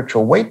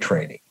spiritual weight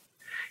training.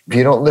 If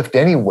you don't lift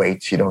any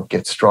weights, you don't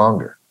get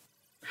stronger.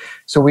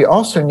 So we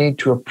also need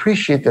to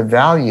appreciate the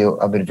value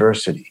of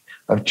adversity,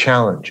 of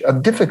challenge,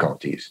 of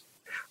difficulties.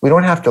 We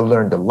don't have to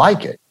learn to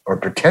like it or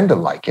pretend to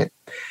like it,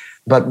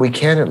 but we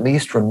can at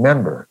least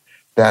remember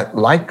that,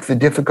 like the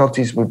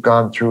difficulties we've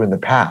gone through in the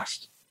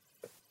past,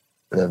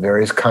 the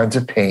various kinds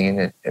of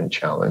pain and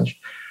challenge,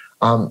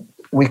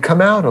 we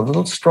come out a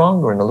little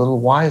stronger and a little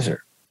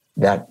wiser.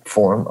 That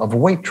form of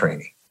weight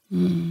training.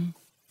 Mm.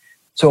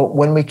 So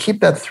when we keep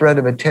that thread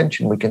of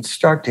attention, we can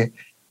start to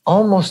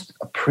almost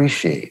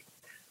appreciate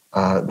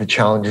the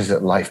challenges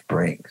that life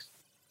brings.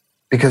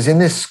 Because in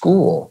this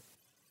school,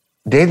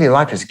 daily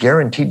life is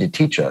guaranteed to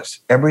teach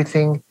us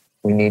everything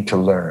we need to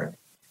learn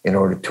in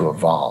order to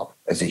evolve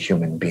as a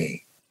human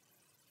being.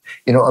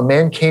 You know, a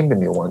man came to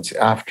me once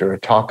after a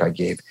talk I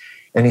gave,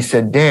 and he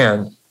said,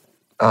 Dan,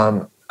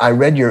 I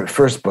read your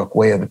first book,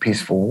 Way of the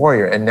Peaceful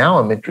Warrior, and now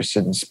I'm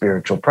interested in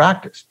spiritual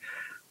practice.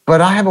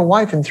 But I have a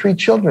wife and 3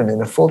 children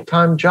and a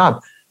full-time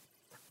job.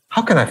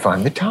 How can I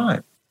find the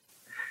time?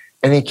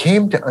 And he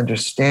came to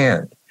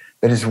understand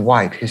that his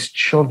wife, his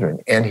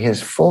children, and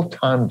his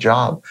full-time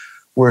job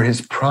were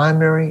his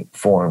primary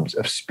forms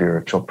of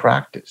spiritual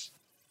practice.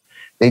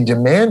 They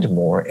demand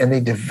more and they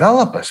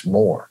develop us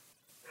more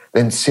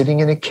than sitting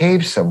in a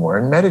cave somewhere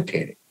and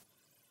meditating.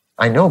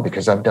 I know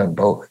because I've done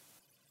both.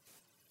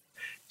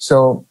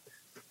 So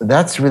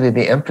that's really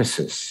the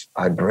emphasis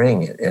I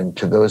bring and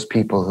to those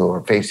people who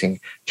are facing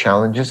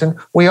challenges, and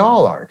we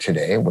all are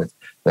today with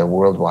the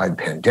worldwide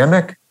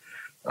pandemic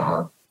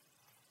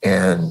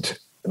and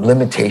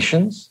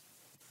limitations.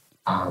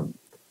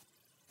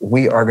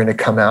 We are going to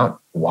come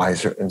out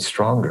wiser and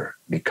stronger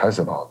because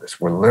of all this.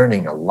 We're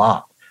learning a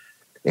lot.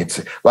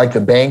 It's like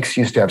the banks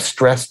used to have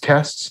stress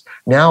tests.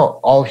 Now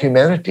all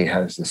humanity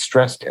has the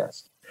stress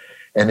test,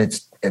 and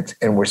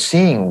and we're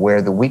seeing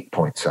where the weak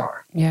points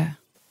are. Yeah.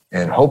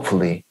 And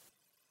hopefully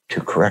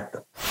to correct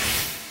them.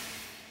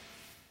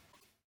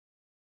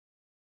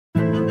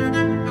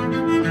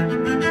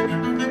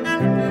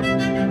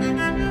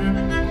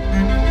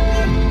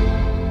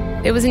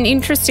 There was an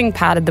interesting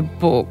part of the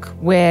book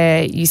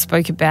where you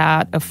spoke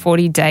about a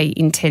 40-day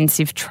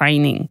intensive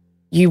training.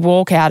 You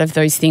walk out of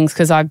those things,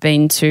 because I've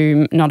been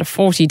to not a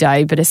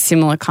 40-day, but a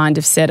similar kind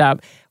of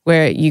setup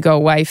where you go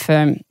away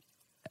for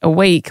a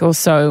week or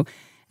so,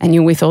 and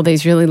you're with all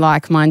these really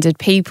like-minded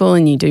people,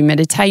 and you do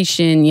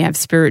meditation, you have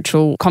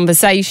spiritual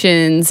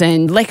conversations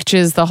and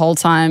lectures the whole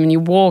time, and you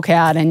walk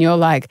out and you're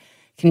like,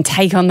 can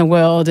take on the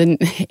world and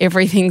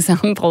everything's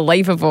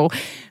unbelievable.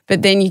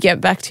 But then you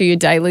get back to your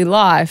daily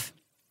life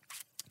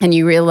and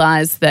you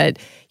realize that,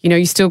 you know,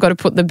 you still got to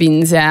put the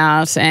bins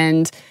out,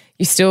 and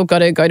you still got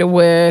to go to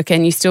work,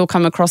 and you still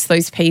come across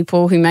those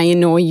people who may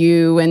annoy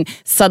you. And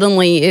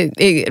suddenly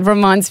it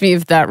reminds me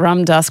of that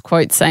Ram Dass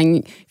quote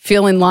saying,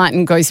 feel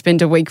enlightened, go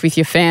spend a week with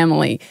your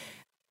family.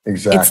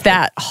 Exactly. It's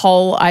that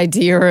whole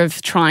idea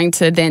of trying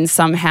to then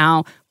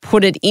somehow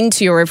put it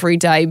into your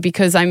everyday,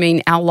 because, I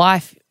mean, our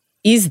life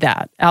is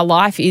that. Our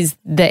life is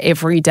the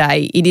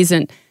everyday. It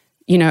isn't,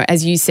 you know,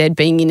 as you said,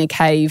 being in a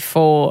cave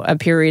for a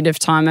period of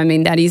time. I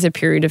mean, that is a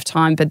period of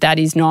time, but that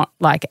is not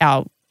like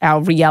our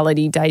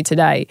reality day to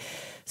day.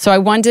 So I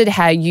wondered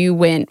how you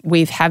went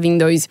with having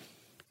those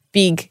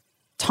big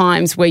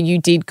times where you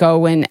did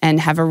go and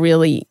have a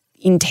really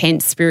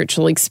intense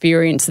spiritual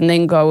experience and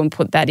then go and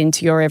put that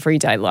into your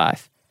everyday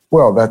life.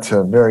 Well, that's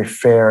a very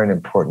fair and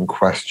important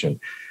question.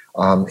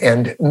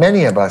 And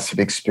many of us have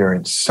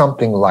experienced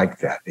something like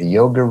that, a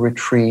yoga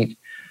retreat,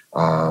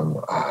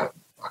 a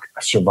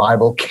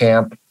survival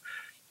camp,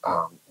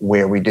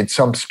 where we did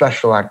some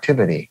special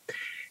activity.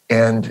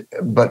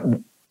 But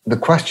the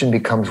question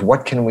becomes,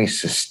 what can we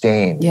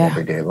sustain in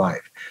everyday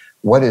life?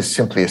 What is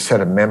simply a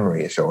set of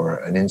memories or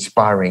an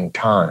inspiring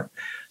time?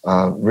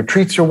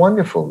 Retreats are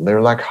wonderful.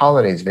 They're like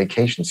holidays,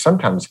 vacations,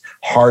 sometimes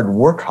hard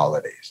work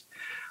holidays.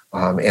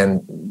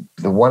 And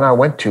the one I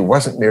went to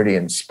wasn't merely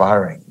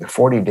inspiring. The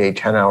 40-day,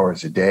 10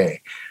 hours a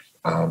day,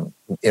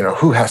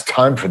 who has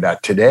time for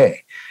that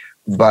today?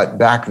 But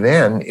back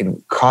then, it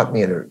caught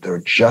me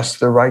at just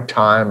the right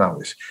time. I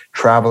was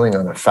traveling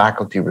on a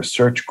faculty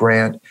research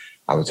grant.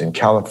 I was in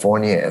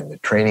California, and the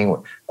training,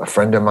 a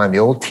friend of mine, the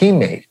old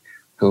teammate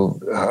who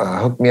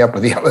hooked me up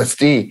with the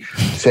LSD,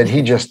 said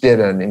he just did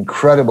an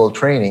incredible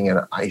training. And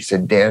I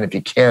said, Dan, if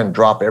you can,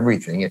 drop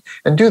everything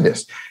and do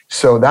this.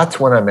 So that's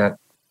when I met,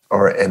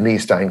 or at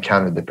least I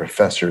encountered, the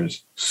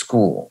professor's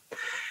school.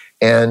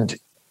 And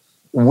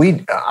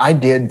I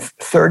did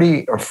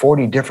 30 or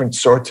 40 different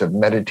sorts of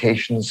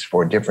meditations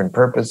for different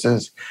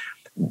purposes,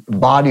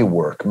 body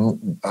work,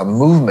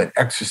 movement,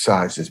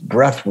 exercises,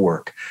 breath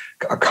work,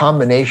 a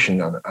combination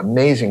of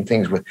amazing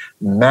things with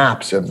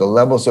maps of the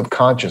levels of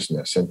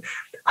consciousness and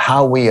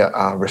how we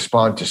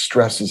respond to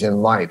stresses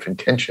in life and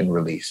tension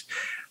release.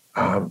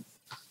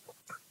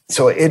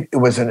 So it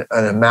was an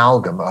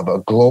amalgam of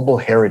a global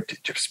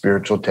heritage of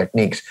spiritual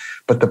techniques.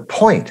 But the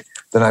point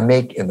that I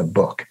make in the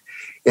book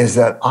is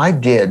that I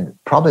did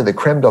probably the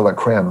creme de la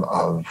creme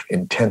of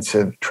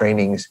intensive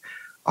trainings,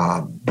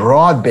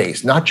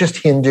 broad-based, not just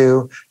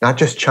Hindu, not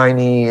just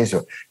Chinese,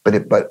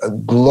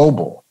 but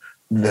global.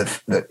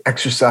 The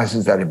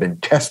exercises that had been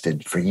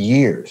tested for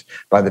years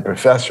by the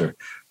professor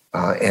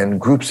and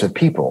groups of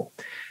people.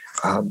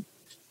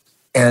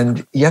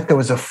 And yet there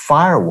was a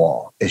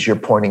firewall, as you're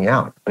pointing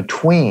out,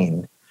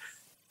 between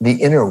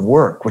the inner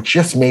work, which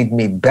just made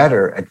me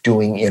better at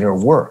doing inner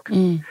work.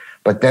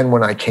 But then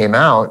when I came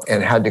out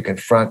and had to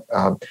confront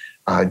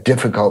a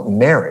difficult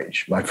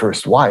marriage, my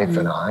first wife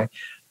and I,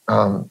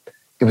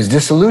 it was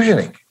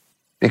disillusioning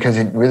because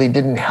it really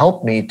didn't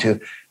help me to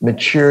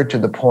mature to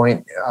the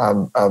point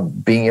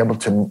of being able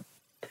to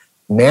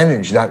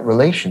manage that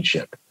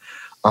relationship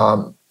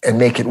and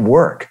make it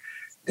work.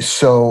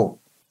 So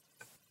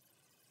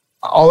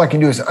all I can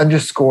do is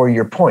underscore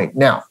your point.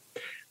 Now,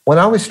 when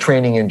I was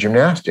training in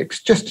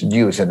gymnastics, just to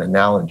use an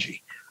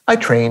analogy, I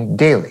trained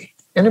daily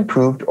and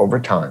improved over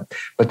time.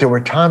 But there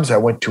were times I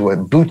went to a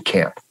boot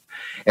camp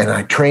and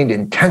I trained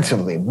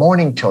intensively,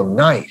 morning till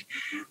night.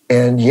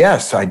 And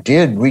yes, I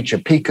did reach a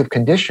peak of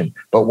condition.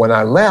 But when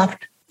I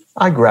left,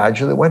 I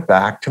gradually went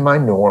back to my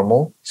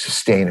normal,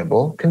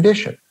 sustainable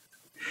condition.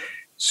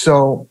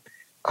 So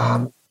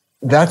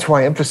that's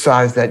why I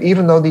emphasize that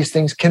even though these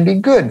things can be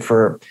good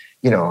for,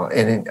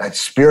 in a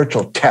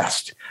spiritual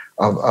test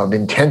of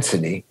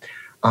intensity,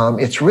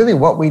 it's really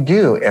what we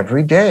do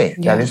every day.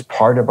 Yeah. That is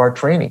part of our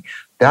training.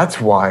 That's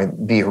why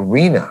the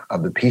arena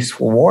of the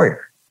peaceful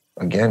warrior,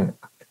 again,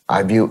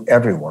 I view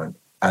everyone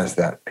as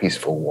that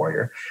peaceful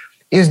warrior,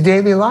 is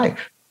daily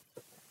life.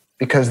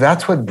 Because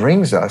that's what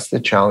brings us the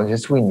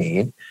challenges we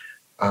need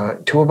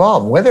to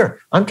evolve. Whether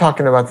I'm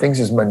talking about things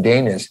as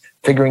mundane as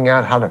figuring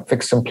out how to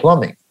fix some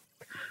plumbing,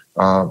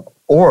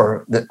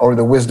 or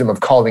the wisdom of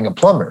calling a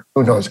plumber,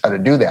 who knows how to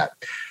do that,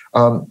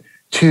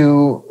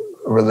 to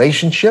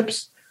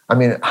relationships. I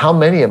mean, how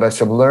many of us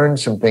have learned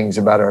some things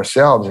about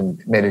ourselves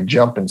and made a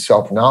jump in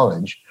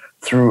self-knowledge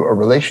through a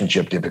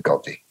relationship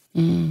difficulty?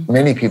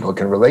 Many people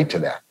can relate to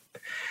that.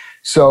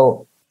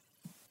 So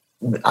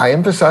I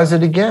emphasize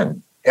it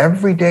again,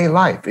 everyday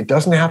life. It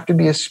doesn't have to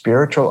be a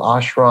spiritual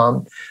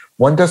ashram.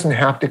 One doesn't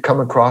have to come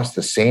across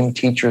the same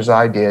teachers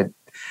I did.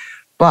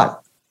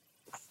 But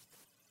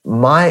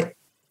the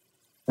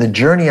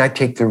journey I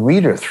take the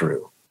reader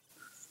through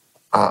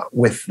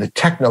with the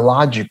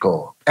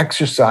technological,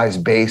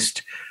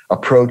 exercise-based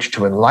approach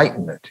to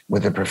enlightenment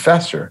with a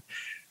professor,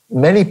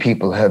 many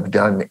people have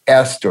done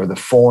EST or the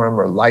Forum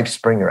or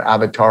LifeSpring or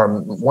Avatar,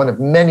 one of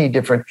many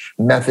different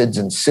methods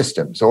and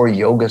systems, or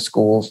yoga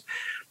schools.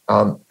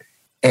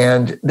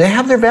 And they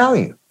have their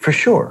value, for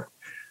sure,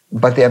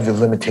 but they have their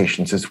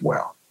limitations as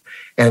well.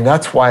 And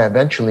that's why I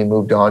eventually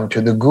moved on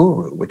to the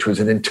Guru, which was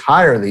an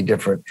entirely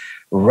different,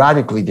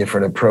 radically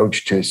different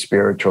approach to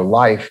spiritual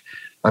life.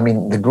 I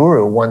mean, the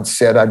Guru once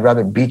said, I'd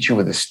rather beat you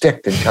with a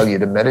stick than tell you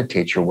to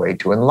meditate your way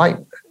to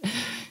enlightenment.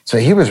 So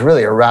he was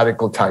really a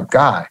radical type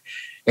guy.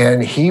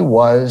 And he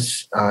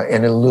was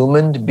an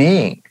illumined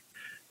being.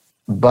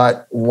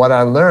 But what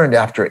I learned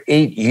after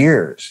 8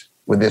 years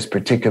with this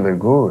particular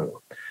guru,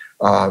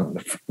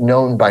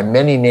 known by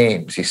many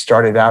names, he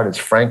started out as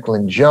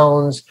Franklin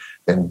Jones,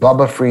 then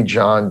Baba Free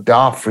John,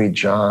 Da Free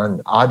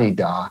John, Adi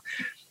Da.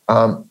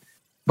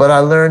 But I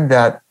learned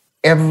that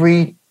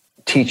every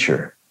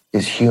teacher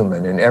is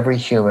human, and every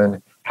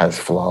human has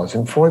flaws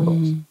and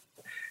foibles.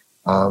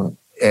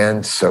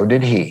 And so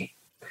did he.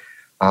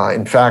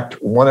 In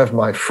fact, one of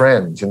my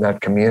friends in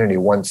that community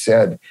once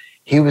said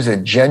he was a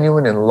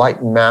genuine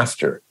enlightened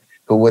master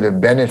who would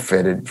have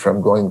benefited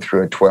from going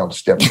through a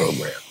 12-step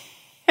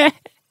program.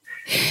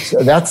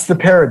 So that's the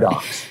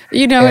paradox.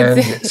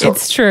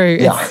 It's true.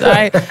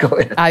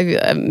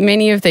 Yeah.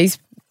 Many of these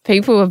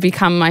people have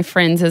become my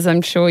friends, as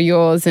I'm sure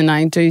yours, and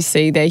I do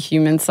see their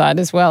human side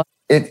as well.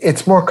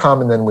 It's more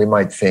common than we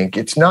might think.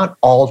 It's not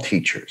all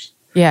teachers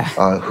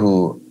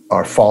who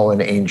are fallen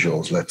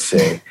angels, let's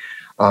say.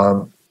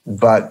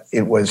 But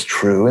it was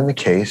true in the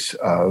case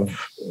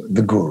of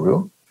the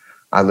guru.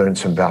 I learned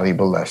some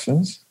valuable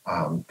lessons.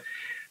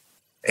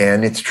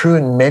 And it's true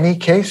in many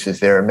cases.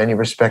 There are many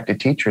respected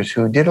teachers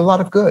who did a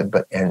lot of good,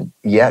 and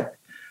yet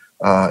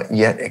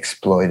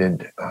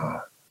exploited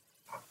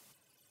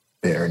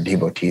their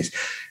devotees.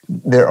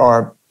 There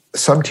are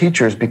some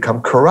teachers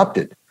become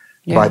corrupted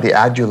by the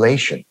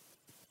adulation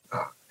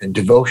and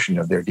devotion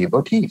of their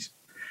devotees.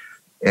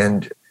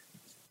 And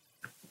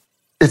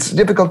it's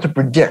difficult to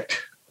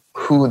predict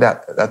who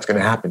that's going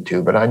to happen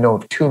to, but I know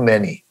of too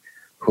many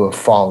who have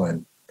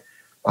fallen.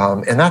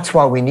 And that's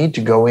why we need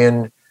to go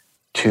in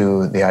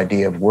to the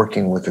idea of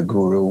working with a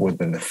guru,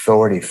 with an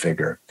authority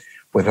figure,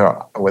 with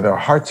our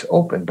hearts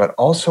open, but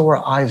also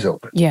our eyes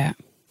open. Yeah.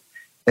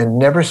 And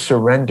never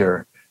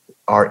surrender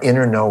our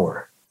inner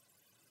knower.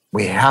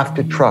 We have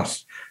to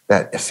trust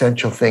that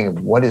essential thing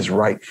of what is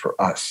right for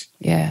us.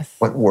 Yes.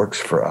 What works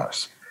for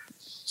us.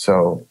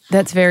 So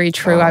that's very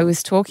true. I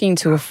was talking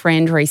to a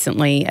friend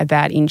recently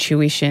about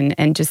intuition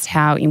and just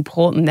how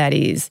important that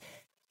is,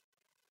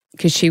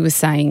 because she was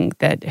saying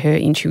that her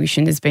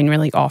intuition has been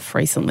really off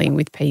recently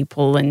with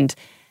people,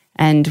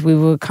 and we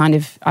were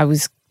I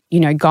was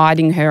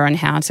guiding her on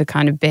how to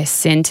kind of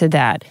best center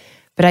that.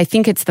 But I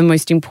think it's the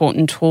most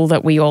important tool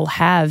that we all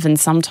have, and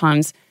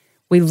sometimes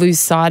we lose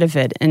sight of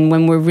it. And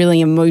when we're really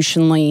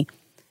emotionally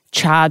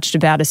charged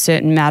about a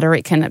certain matter,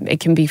 it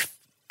can be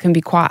can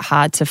be quite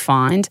hard to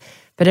find,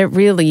 but it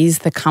really is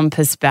the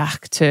compass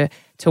back to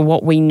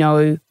what we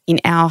know in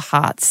our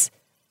hearts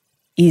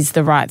is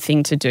the right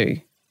thing to do.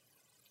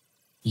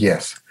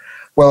 Yes.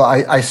 Well,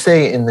 I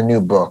say in the new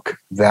book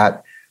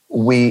that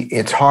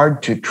it's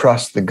hard to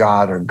trust the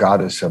God or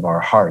goddess of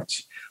our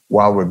hearts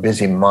while we're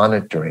busy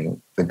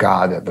monitoring the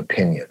God of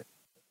opinion.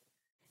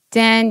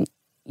 Dan,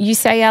 you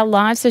say our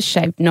lives are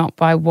shaped not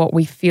by what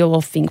we feel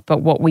or think,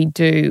 but what we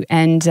do.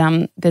 And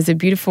there's a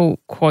beautiful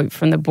quote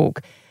from the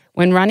book.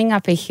 When running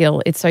up a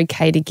hill, it's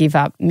okay to give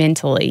up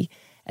mentally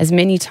as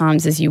many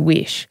times as you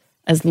wish,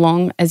 as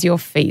long as your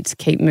feet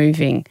keep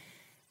moving.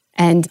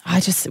 And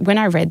when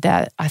I read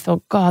that, I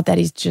thought, God, that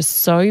is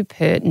just so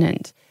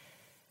pertinent.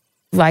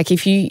 Like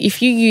if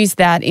you use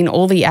that in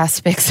all the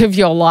aspects of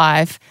your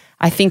life,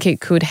 I think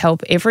it could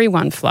help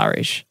everyone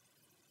flourish.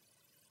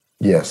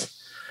 Yes.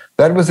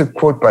 That was a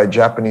quote by a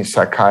Japanese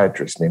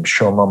psychiatrist named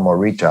Shoma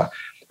Morita,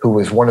 who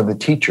was one of the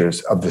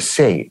teachers of the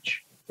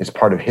sage, is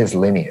part of his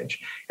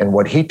lineage, and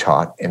what he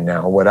taught, and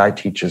now what I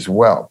teach as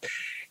well.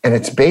 And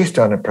it's based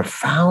on a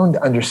profound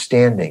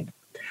understanding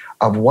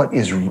of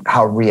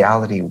how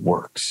reality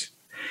works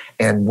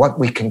and what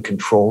we can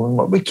control and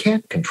what we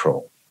can't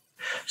control.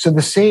 So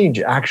the sage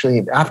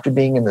actually, after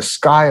being in the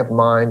sky of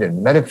mind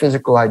and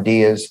metaphysical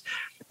ideas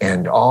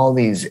and all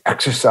these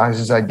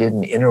exercises I did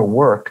in inner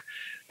work,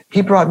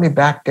 he brought me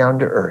back down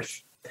to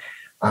earth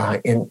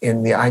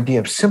in the idea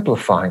of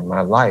simplifying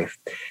my life.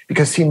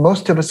 Because, see,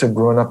 most of us have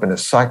grown up in a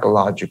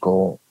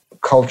psychological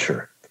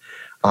culture,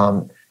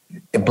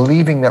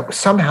 believing that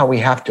somehow we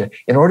have to,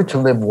 in order to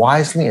live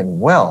wisely and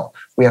well,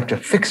 we have to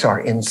fix our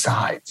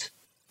insides.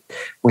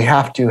 We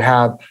have to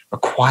have a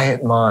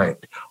quiet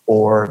mind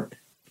or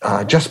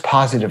just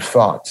positive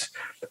thoughts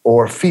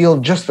or feel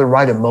just the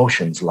right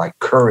emotions like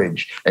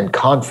courage and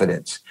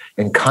confidence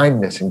and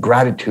kindness and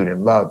gratitude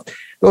and love.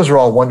 Those are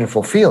all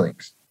wonderful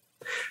feelings.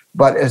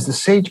 But as the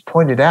sage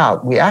pointed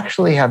out, we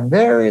actually have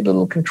very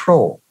little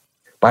control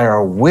by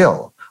our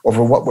will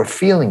over what we're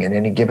feeling in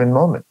any given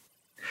moment.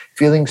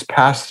 Feelings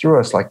pass through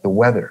us like the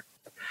weather,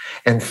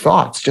 and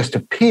thoughts just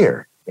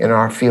appear in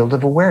our field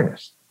of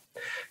awareness,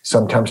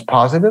 sometimes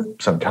positive,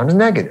 sometimes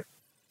negative.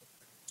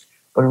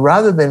 But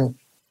rather than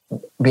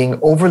being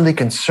overly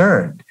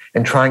concerned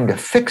and trying to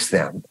fix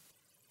them,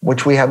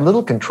 which we have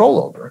little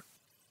control over,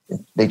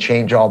 they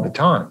change all the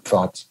time,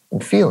 thoughts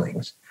and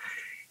feelings,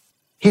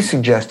 he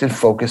suggested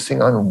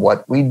focusing on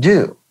what we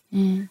do.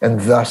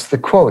 And thus the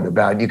quote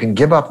about you can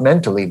give up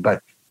mentally,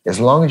 but as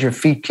long as your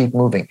feet keep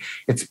moving.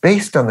 It's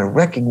based on the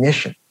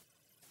recognition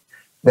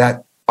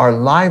that our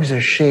lives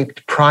are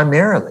shaped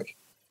primarily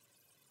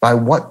by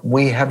what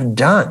we have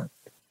done.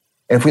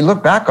 And if we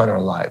look back on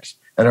our lives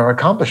and our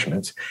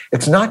accomplishments,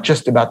 it's not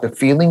just about the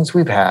feelings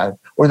we've had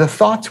or the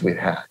thoughts we've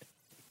had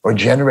or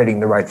generating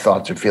the right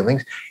thoughts or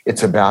feelings.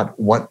 It's about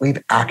what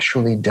we've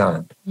actually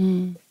done.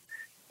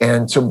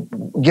 And so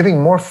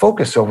giving more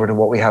focus over to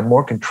what we have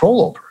more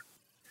control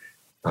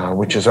over,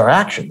 which is our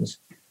actions,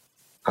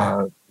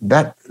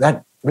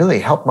 that really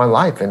helped my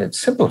life, and it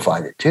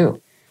simplified it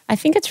too. I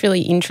think it's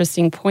really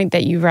interesting point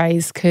that you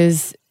raise,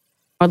 because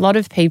a lot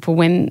of people,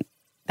 when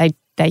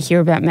they hear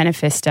about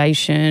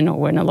manifestation, or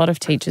when a lot of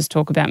teachers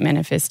talk about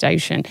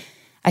manifestation,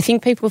 I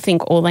think people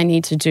think all they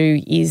need to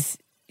do is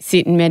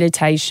sit in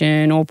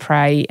meditation or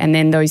pray, and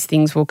then those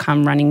things will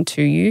come running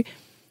to you.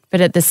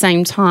 But at the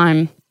same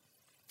time,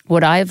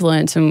 what I've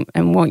learned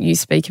and what you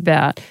speak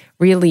about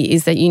really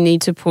is that you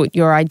need to put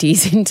your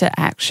ideas into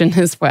action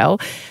as well.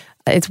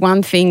 It's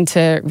one thing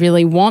to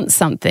really want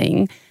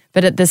something,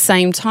 but at the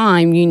same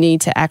time, you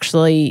need to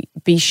actually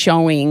be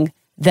showing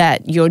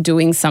that you're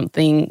doing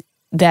something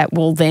that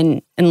will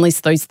then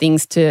enlist those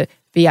things to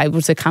be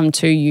able to come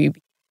to you.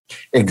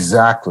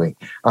 Exactly.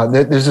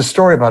 There's a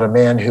story about a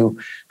man who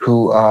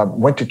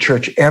went to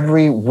church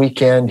every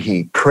weekend.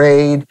 He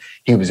prayed.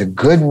 He was a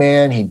good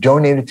man. He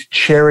donated to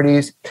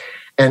charities.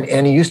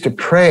 And he used to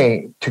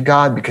pray to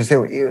God because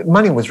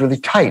money was really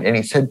tight. And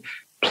he said,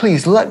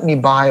 please let me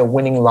buy a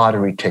winning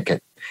lottery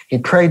ticket. He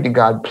prayed to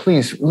God,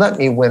 please let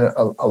me win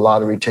a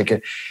lottery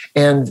ticket.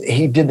 And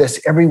he did this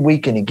every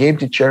week, and he gave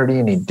to charity,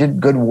 and he did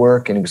good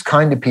work, and he was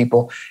kind to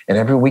people. And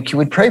every week he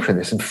would pray for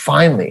this. And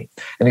finally,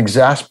 an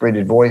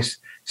exasperated voice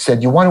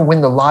said, you want to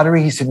win the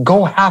lottery? He said,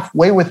 go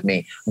halfway with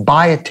me,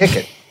 buy a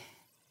ticket.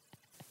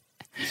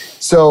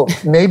 So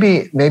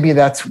maybe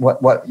that's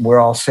what we're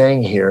all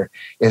saying here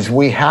is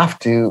we have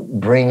to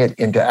bring it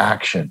into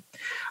action.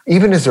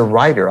 Even as a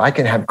writer, I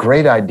can have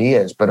great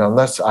ideas, but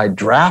unless I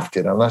draft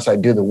it, unless I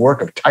do the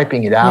work of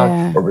typing it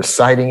out or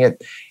reciting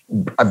it,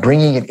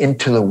 bringing it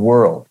into the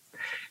world.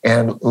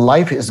 And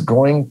life is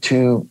going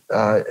to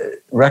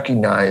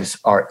recognize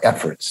our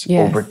efforts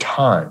over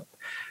time.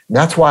 And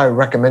that's why I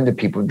recommend to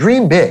people,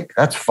 dream big,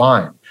 that's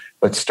fine.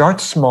 But start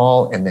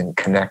small and then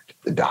connect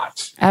the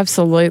dots.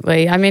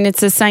 Absolutely. I mean,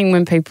 it's the same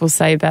when people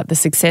say about the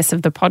success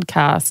of the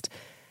podcast.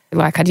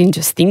 Like, I didn't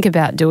just think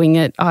about doing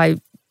it. I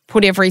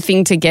put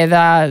everything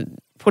together,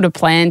 put a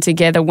plan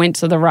together, went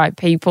to the right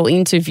people,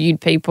 interviewed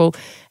people,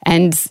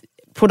 and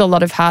put a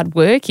lot of hard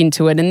work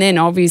into it. And then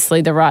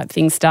obviously the right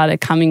things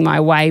started coming my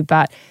way.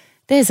 But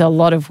there's a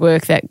lot of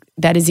work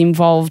that is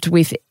involved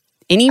with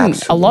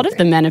a lot of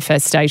the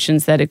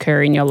manifestations that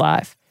occur in your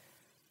life.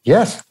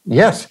 Yes,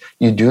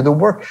 you do the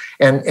work.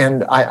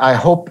 And I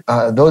hope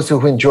those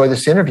who enjoy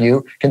this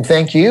interview can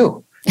thank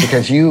you,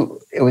 because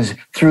it was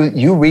through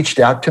you reached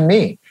out to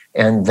me.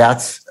 And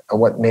that's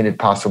what made it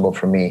possible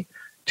for me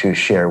to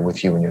share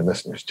with you and your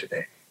listeners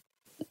today.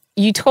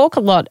 You talk a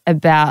lot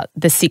about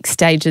the 6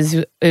 stages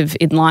of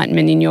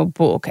enlightenment in your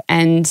book,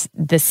 and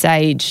the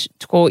sage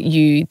taught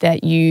you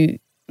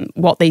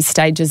what these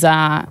stages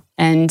are,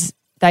 and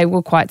they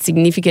were quite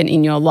significant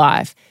in your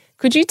life.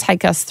 Could you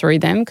take us through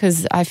them?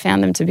 Because I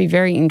found them to be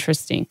very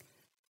interesting.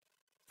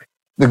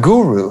 The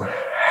guru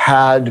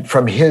had,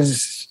 from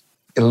his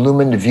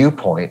illumined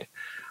viewpoint,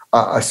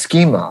 a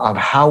schema of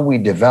how we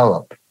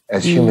develop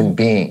as human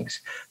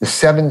beings, the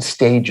 7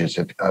 stages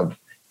of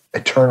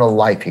eternal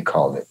life, he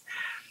called it.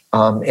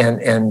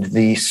 And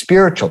the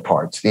spiritual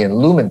parts, the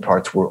illumined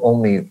parts, were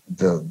only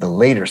the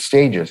later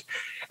stages.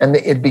 And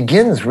it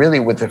begins really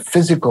with the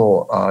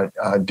physical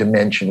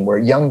dimension, where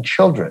young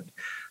children,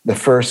 the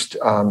first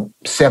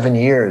 7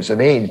 years of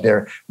age,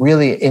 they're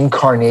really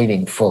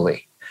incarnating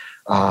fully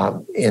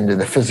into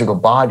the physical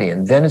body.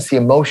 And then it's the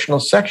emotional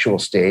sexual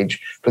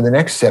stage for the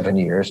next 7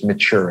 years,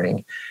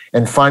 maturing,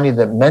 and finally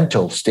the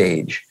mental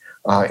stage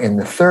in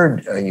the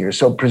 3rd year.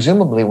 So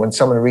presumably when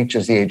someone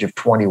reaches the age of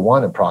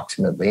 21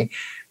 approximately,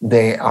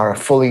 they are a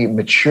fully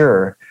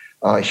mature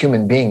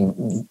human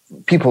being.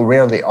 People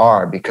rarely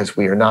are, because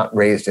we are not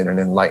raised in an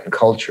enlightened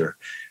culture,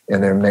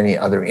 and there are many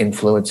other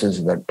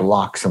influences that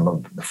block some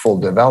of the full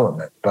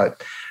development.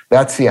 But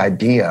that's the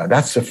idea.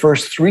 That's the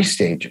first 3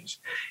 stages.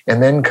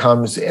 And then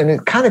comes, and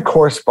it kind of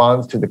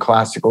corresponds to the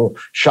classical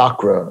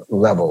chakra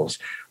levels,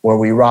 where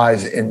we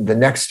rise in the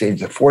next stage.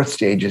 The 4th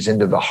stage is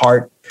into the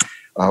heart,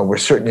 where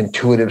certain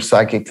intuitive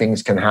psychic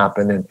things can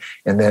happen,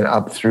 and then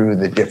up through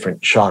the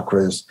different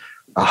chakras,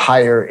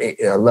 higher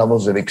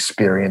levels of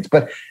experience.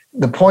 But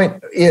the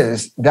point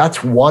is,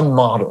 that's one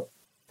model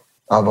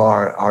of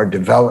our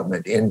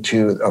development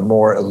into a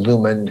more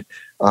illumined,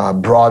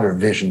 broader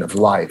vision of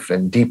life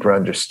and deeper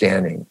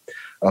understanding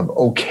of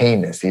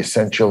okayness, the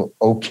essential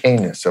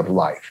okayness of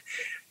life,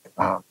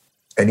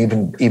 and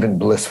even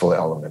blissful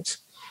elements,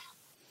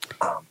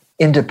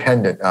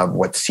 independent of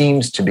what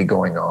seems to be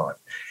going on.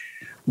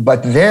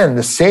 But then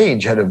the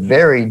sage had a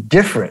very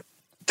different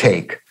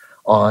take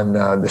on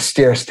the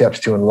stair steps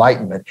to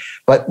enlightenment,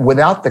 but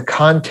without the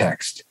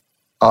context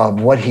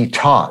of what he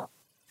taught,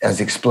 as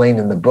explained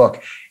in the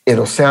book,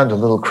 it'll sound a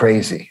little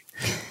crazy.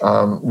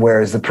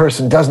 Whereas the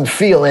person doesn't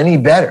feel any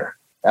better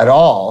at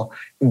all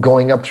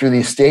going up through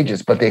these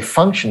stages, but they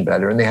function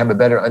better and they have a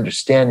better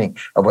understanding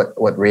of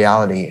what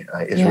reality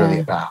is really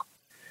about.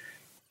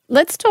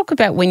 Let's talk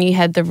about when you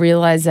had the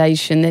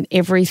realization that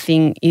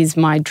everything is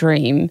my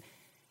dream,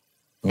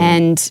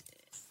 and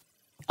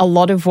a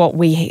lot of what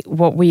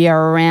we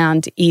are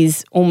around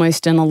is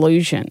almost an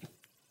illusion.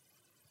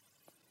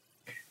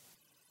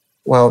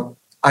 Well,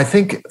 I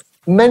think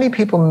many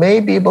people may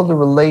be able to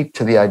relate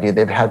to the idea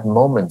they've had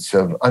moments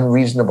of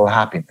unreasonable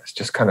happiness,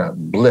 just kind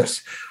of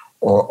bliss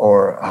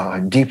or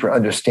deeper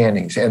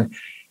understandings. And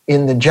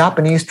in the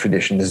Japanese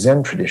tradition, the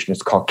Zen tradition,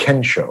 it's called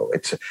kensho.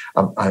 It's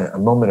a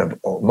moment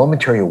of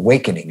momentary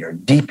awakening or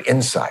deep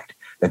insight,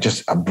 that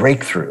just a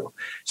breakthrough,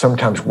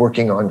 sometimes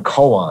working on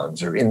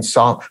koans or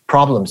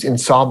problems,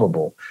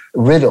 insolvable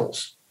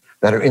riddles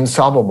that are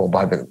insolvable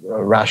by the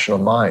rational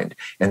mind.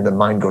 And the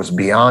mind goes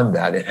beyond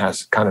that. It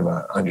has kind of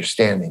an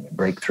understanding, a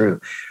breakthrough.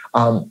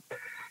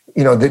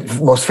 The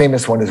most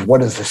famous one is,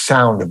 what is the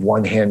sound of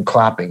one hand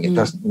clapping? It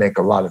doesn't make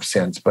a lot of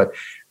sense, but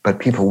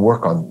people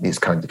work on these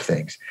kinds of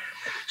things.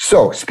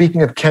 So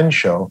speaking of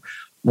kensho,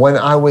 when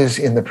I was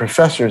in the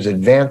professor's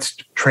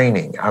advanced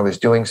training, I was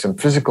doing some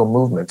physical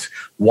movements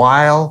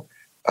while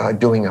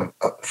doing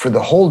for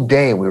the whole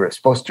day, we were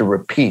supposed to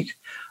repeat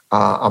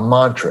a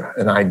mantra,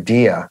 an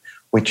idea,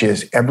 which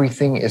is,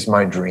 everything is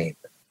my dream.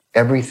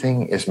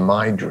 Everything is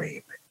my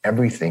dream.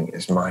 Everything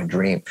is my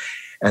dream.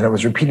 And I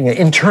was repeating it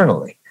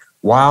internally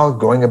while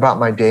going about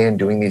my day and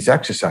doing these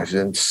exercises.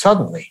 And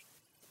suddenly,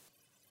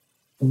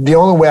 the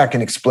only way I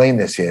can explain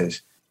this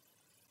is,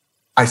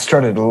 I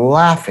started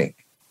laughing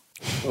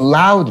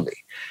loudly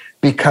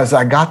because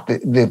I got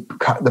the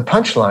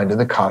punchline to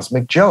the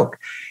cosmic joke.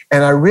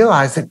 And I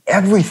realized that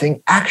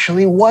everything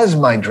actually was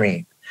my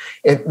dream.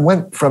 It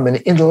went from an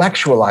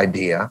intellectual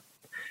idea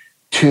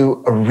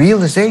to a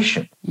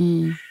realization.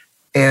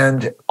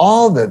 And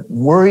all the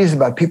worries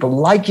about people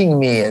liking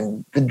me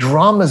and the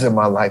dramas of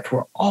my life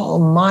were all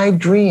my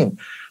dream.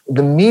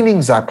 The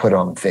meanings I put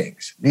on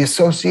things, the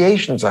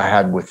associations I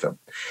had with them.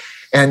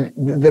 And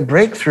the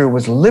breakthrough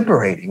was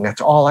liberating.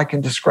 That's all I can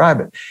describe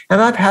it.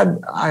 And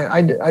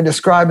I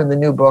describe in the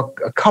new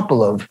book a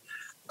couple of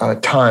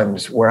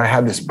times where I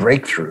had this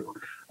breakthrough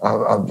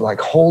of like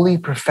holy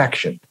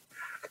perfection,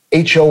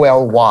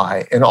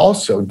 HOLY, and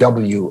also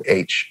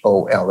WHOLLY,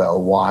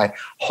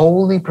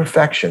 holy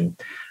perfection,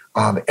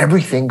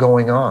 everything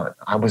going on.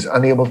 I was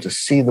unable to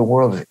see the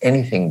world as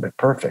anything but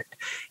perfect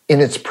in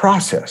its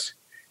process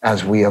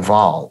as we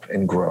evolve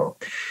and grow.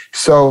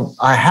 So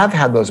I have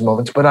had those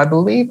moments, but I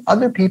believe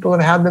other people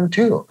have had them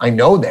too. I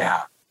know they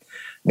have.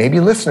 Maybe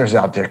listeners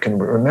out there can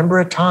remember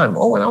a time,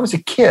 when I was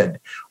a kid,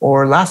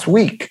 or last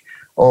week,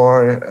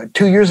 or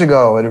 2 years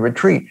ago at a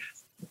retreat.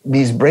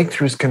 These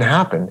breakthroughs can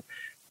happen,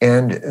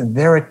 and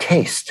they're a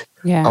taste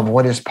of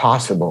what is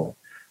possible,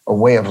 a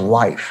way of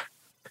life.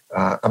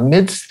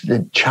 Amidst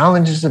the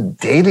challenges of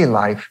daily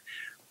life,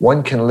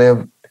 one can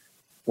live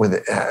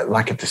with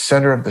like at the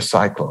center of the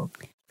cyclone.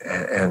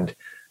 And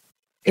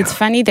it's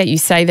funny that you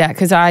say that,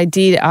 because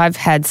I've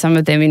had some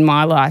of them in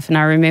my life. And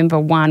I remember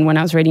one when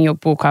I was reading your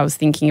book, I was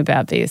thinking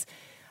about this.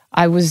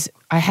 I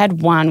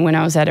had one when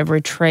I was at a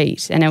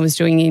retreat and I was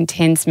doing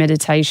intense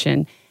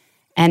meditation,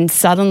 and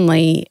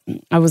suddenly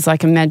I was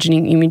like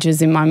imagining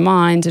images in my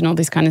mind and all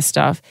this kind of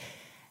stuff.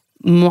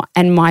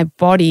 And my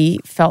body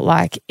felt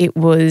like it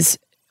was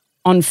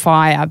on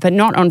fire, but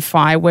not on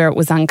fire where it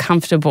was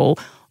uncomfortable,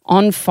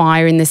 on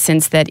fire in the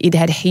sense that it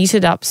had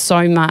heated up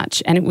so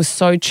much and it was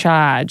so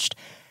charged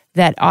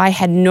that I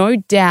had no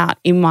doubt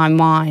in my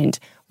mind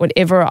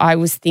whatever I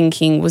was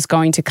thinking was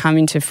going to come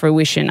into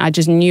fruition. I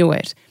just knew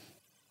it.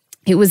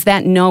 It was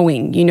that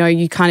knowing,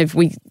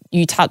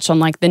 you touch on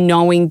like the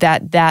knowing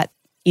that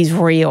is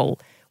real,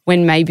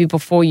 when maybe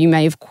before you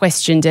may have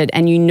questioned it,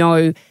 and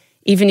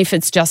even if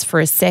it's just for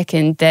a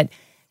second, that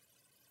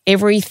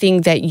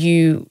everything that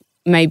you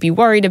may be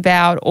worried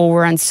about or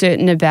were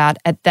uncertain about,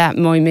 at that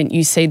moment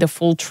you see the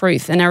full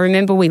truth. And I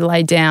remember we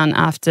lay down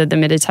after the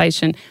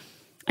meditation,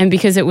 and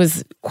because it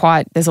was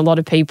there's a lot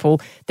of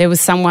people, there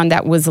was someone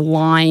that was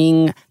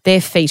lying,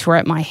 their feet were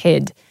at my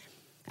head.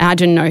 And I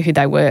didn't know who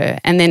they were.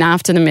 And then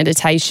after the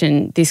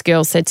meditation, this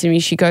girl said to me,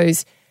 she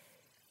goes,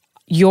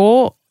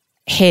 "Your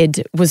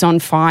head was on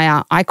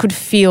fire. I could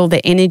feel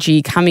the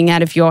energy coming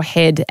out of your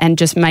head and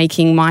just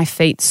making my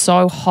feet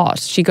so hot."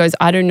 She goes,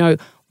 "I don't know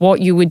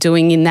what you were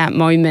doing in that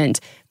moment,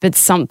 but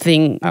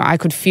I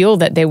could feel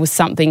that there was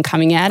something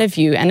coming out of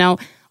you." And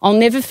I'll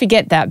never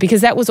forget that,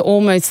 because that was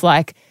almost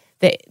like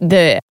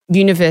the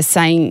universe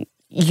saying,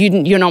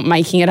 you're not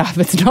making it up.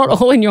 It's not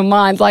all in your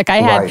mind. Like I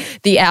had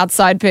the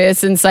outside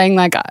person saying,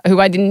 like, who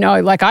I didn't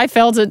know, like I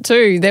felt it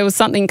too. There was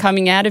something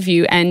coming out of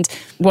you. And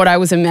what I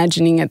was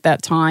imagining at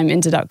that time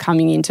ended up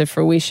coming into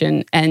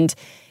fruition. And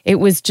it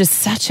was just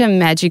such a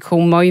magical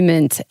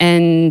moment.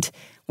 And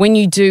when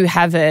you do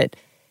have it,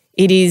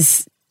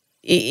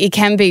 it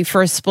can be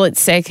for a split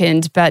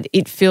second, but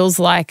it feels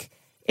like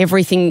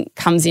everything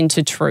comes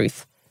into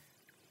truth.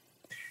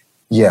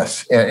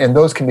 Yes, and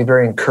those can be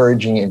very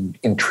encouraging and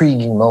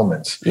intriguing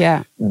moments.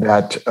 Yeah.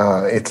 That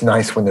it's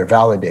nice when they're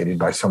validated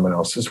by someone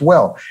else as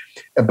well.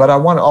 But I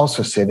want to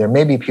also say there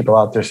may be people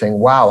out there saying,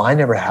 "Wow, I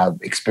never have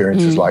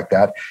experiences like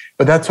that."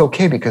 But that's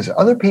okay, because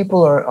other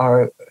people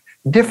are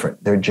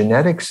different. Their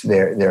genetics,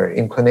 their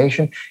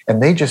inclination,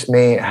 and they just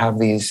may have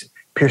these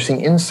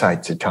piercing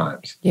insights at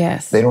times.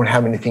 Yes. They don't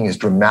have anything as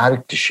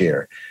dramatic to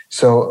share.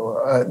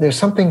 So there's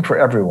something for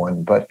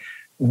everyone, but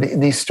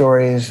these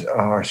stories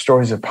are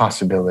stories of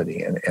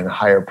possibility and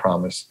higher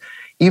promise,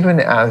 even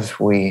as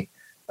we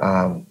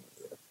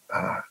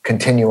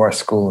continue our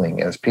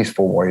schooling as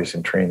peaceful warriors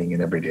in training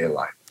in everyday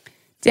life.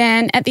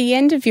 Dan, at the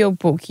end of your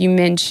book, you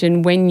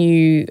mentioned when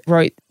you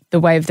wrote The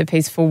Way of the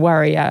Peaceful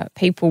Warrior,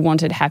 people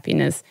wanted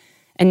happiness.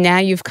 And now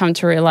you've come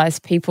to realize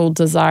people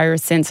desire a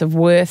sense of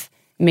worth,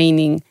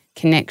 meaning,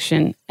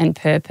 connection, and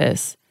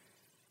purpose.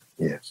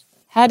 Yes.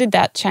 How did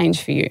that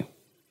change for you?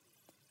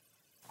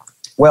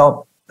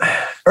 Well,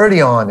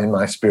 early on in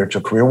my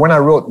spiritual career, when I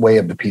wrote Way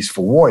of the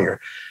Peaceful Warrior,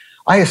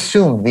 I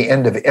assumed the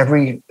end of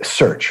every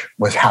search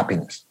was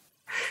happiness.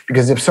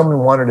 Because if someone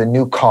wanted a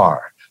new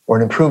car or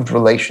an improved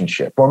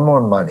relationship or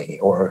more money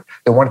or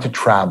they wanted to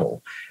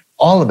travel,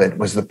 all of it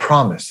was the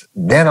promise,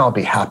 then I'll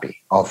be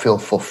happy. I'll feel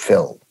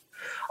fulfilled.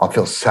 I'll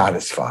feel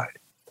satisfied.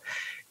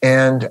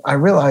 And I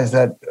realized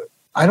that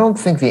I don't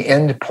think the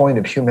end point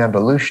of human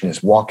evolution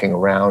is walking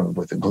around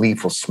with a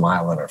gleeful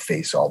smile on our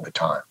face all the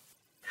time.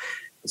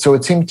 So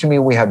it seemed to me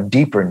we have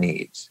deeper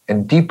needs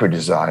and deeper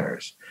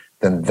desires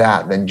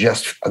than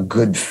just a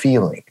good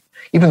feeling,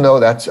 even though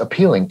that's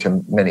appealing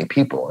to many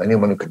people.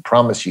 Anyone who could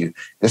promise you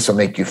this will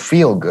make you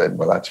feel good,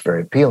 well, that's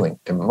very appealing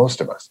to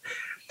most of us.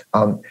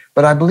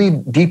 But I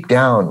believe deep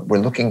down, we're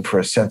looking for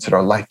a sense that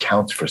our life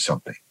counts for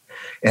something,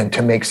 and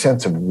to make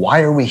sense of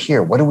why are we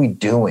here? What are we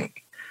doing?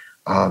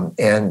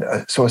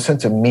 So a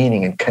sense of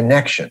meaning and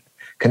connection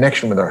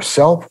with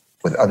ourselves,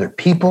 with other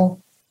people,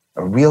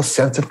 a real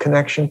sense of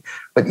connection,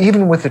 but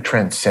even with the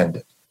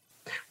transcendent,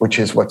 which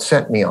is what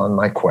sent me on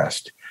my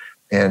quest,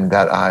 and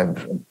that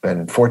I've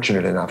been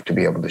fortunate enough to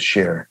be able to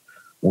share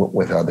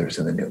with others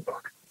in the new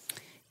book.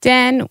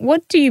 Dan,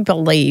 what do you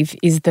believe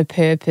is the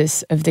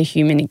purpose of the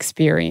human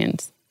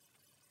experience?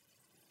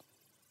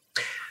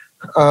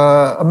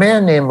 A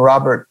man named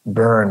Robert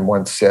Byrne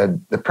once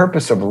said, "The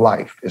purpose of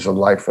life is a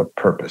life of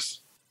purpose."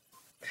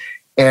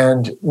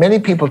 And many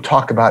people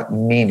talk about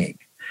meaning,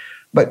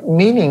 But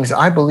meanings,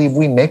 I believe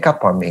we make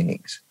up our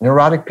meanings.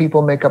 Neurotic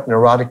people make up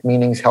neurotic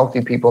meanings.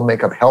 Healthy people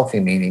make up healthy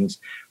meanings.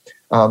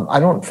 I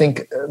don't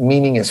think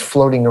meaning is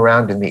floating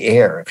around in the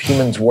air. If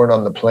humans weren't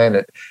on the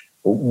planet,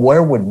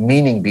 where would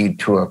meaning be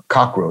to a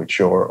cockroach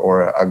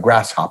or a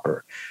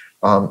grasshopper?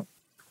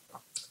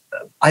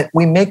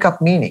 We make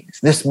up meanings.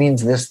 This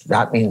means this,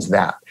 that means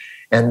that.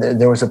 And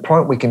there was a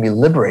point we can be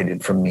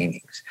liberated from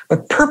meanings.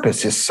 But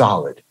purpose is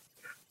solid.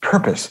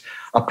 Purpose,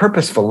 a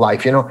purposeful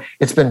life. You know,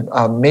 it's been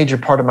a major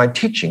part of my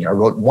teaching. I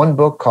wrote one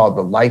book called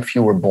The Life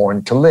You Were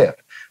Born to Live,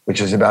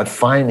 which is about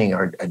finding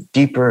a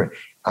deeper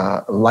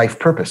life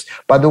purpose.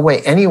 By the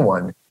way,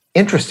 anyone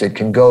interested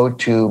can go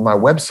to my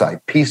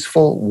website,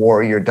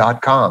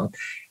 peacefulwarrior.com,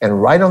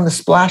 and right on the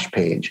splash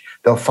page,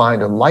 they'll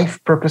find a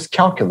life purpose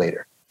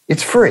calculator.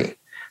 It's free.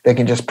 They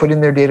can just put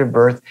in their date of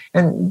birth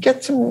and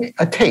get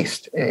a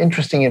taste,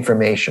 interesting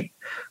information.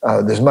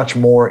 There's much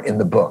more in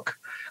the book.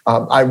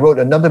 I wrote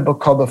another book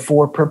called The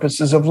Four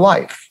Purposes of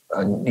Life,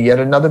 yet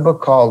another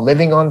book called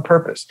Living on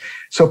Purpose.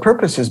 So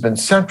purpose has been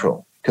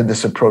central to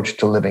this approach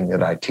to living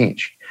that I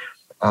teach.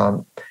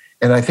 And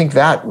I think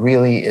that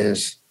really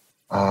is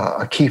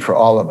a key for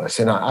all of us.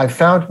 And I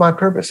found my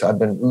purpose. I've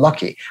been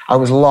lucky. I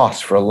was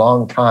lost for a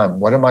long time.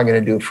 What am I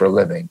going to do for a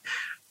living?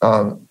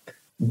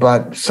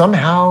 But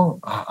somehow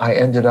I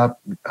ended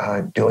up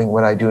doing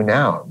what I do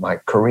now. My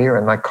career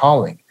and my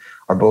calling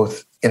are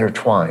both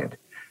intertwined.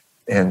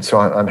 And so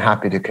I'm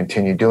happy to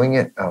continue doing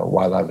it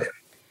while I live.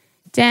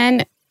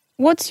 Dan,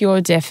 what's your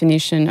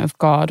definition of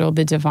God or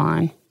the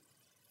divine?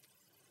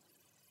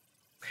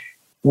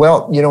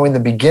 Well, you know, in the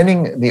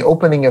beginning, the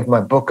opening of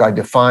my book, I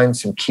defined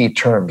some key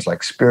terms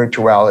like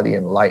spirituality,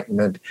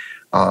 enlightenment,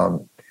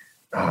 and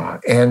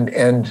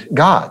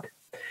God.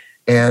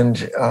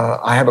 And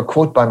I have a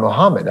quote by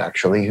Muhammad,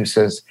 actually, who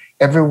says,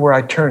 "Everywhere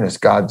I turn is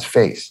God's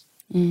face."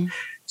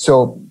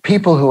 So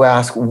people who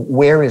ask,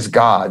 where is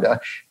God?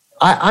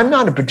 I'm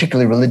not a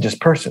particularly religious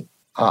person.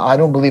 I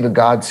don't believe a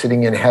God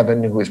sitting in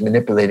heaven who is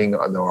manipulating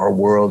our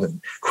world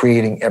and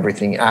creating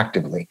everything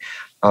actively.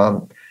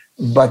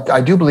 But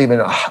I do believe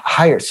in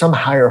some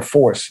higher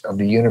force of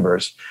the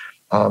universe,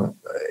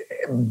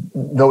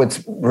 though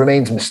it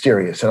remains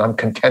mysterious, and I'm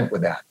content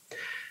with that.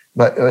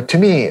 But to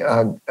me,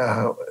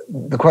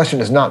 the question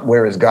is not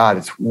where is God,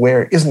 it's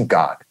where isn't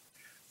God.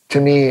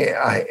 To me,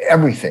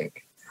 everything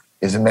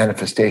is a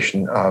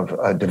manifestation of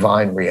a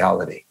divine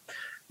reality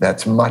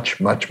that's much,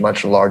 much,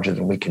 much larger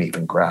than we can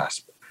even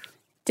grasp.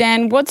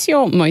 Dan, what's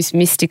your most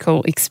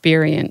mystical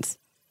experience?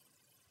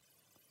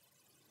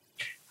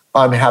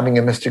 I'm having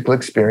a mystical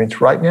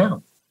experience right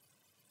now.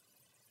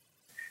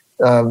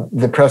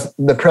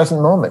 The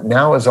present moment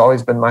now has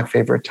always been my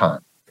favorite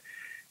time.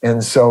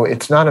 And so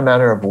it's not a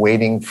matter of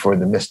waiting for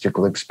the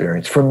mystical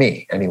experience, for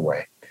me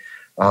anyway.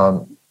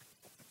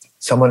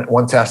 Someone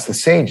once asked the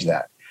sage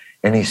that,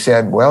 and he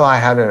said, well, I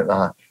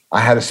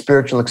had a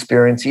spiritual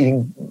experience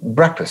eating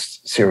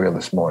breakfast cereal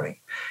this morning,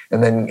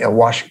 and then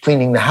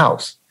cleaning the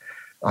house.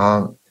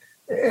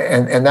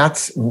 And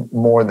that's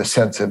more the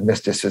sense of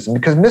mysticism,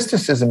 because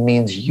mysticism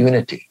means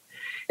unity.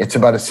 It's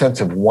about a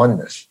sense of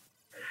oneness.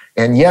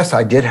 And yes,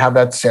 I did have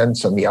that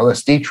sense on the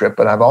LSD trip,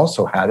 but I've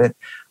also had it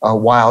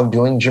while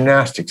doing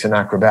gymnastics and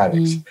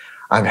acrobatics.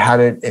 I've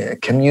had it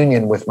in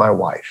communion with my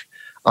wife.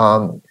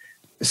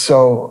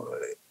 So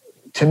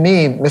to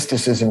me,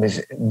 mysticism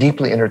is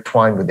deeply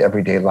intertwined with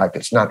everyday life.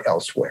 It's not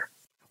elsewhere.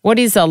 What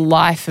is a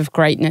life of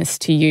greatness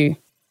to you?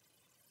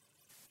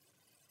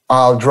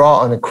 I'll draw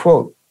on a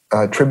quote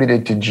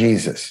attributed to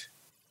Jesus.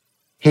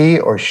 He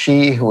or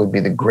she who would be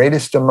the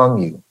greatest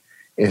among you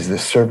is the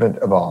servant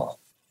of all.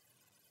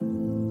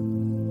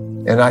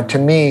 And to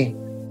me,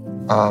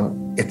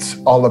 it's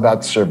all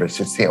about service.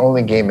 It's the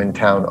only game in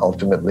town,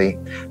 ultimately.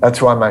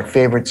 That's why my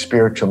favorite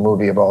spiritual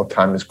movie of all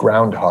time is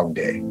Groundhog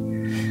Day,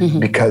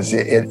 because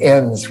it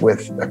ends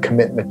with a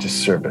commitment to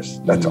service.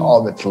 That's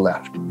all that's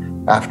left.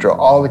 After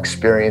all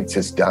experience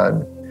is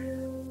done,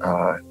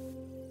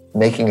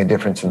 making a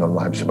difference in the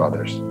lives of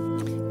others.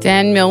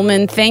 Dan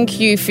Millman, thank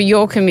you for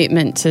your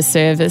commitment to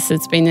service.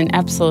 It's been an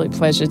absolute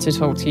pleasure to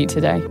talk to you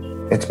today.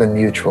 It's been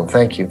mutual.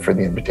 Thank you for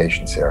the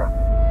invitation, Sarah.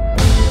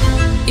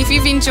 If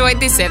you've enjoyed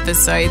this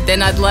episode,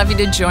 then I'd love you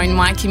to join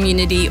my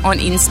community on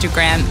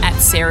Instagram at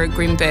Sarah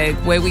Grimberg,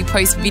 where we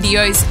post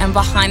videos and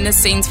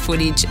behind-the-scenes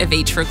footage of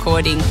each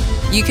recording.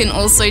 You can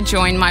also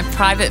join my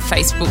private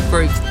Facebook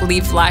group,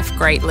 Live Life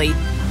Greatly,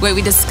 where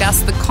we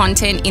discuss the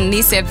content in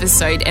this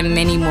episode and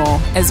many more,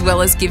 as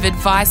well as give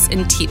advice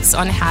and tips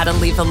on how to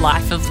live a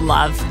life of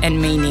love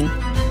and meaning.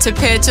 To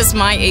purchase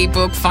my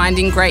ebook,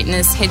 Finding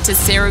Greatness, head to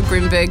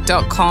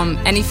sarahgrimberg.com.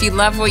 And if you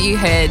love what you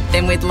heard,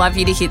 then we'd love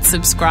you to hit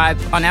subscribe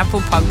on Apple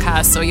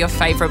Podcasts or your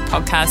favourite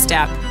podcast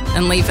app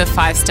and leave a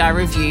 5-star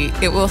review.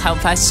 It will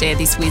help us share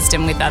this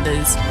wisdom with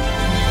others.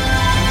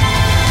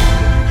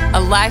 A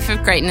Life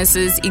of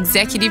Greatness's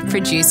executive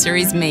producer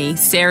is me,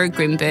 Sarah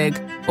Grimberg.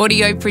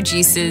 Audio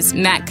producers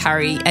Matt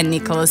Curry and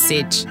Nicola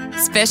Sitch.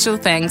 Special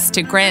thanks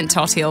to Grant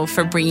Tothill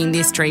for bringing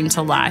this dream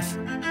to life.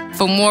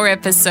 For more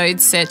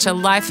episodes, search A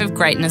Life of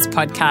Greatness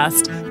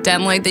podcast,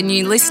 download the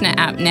new Listener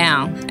app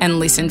now, and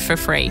listen for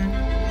free.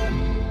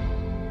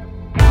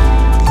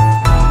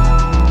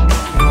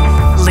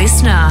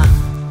 listener.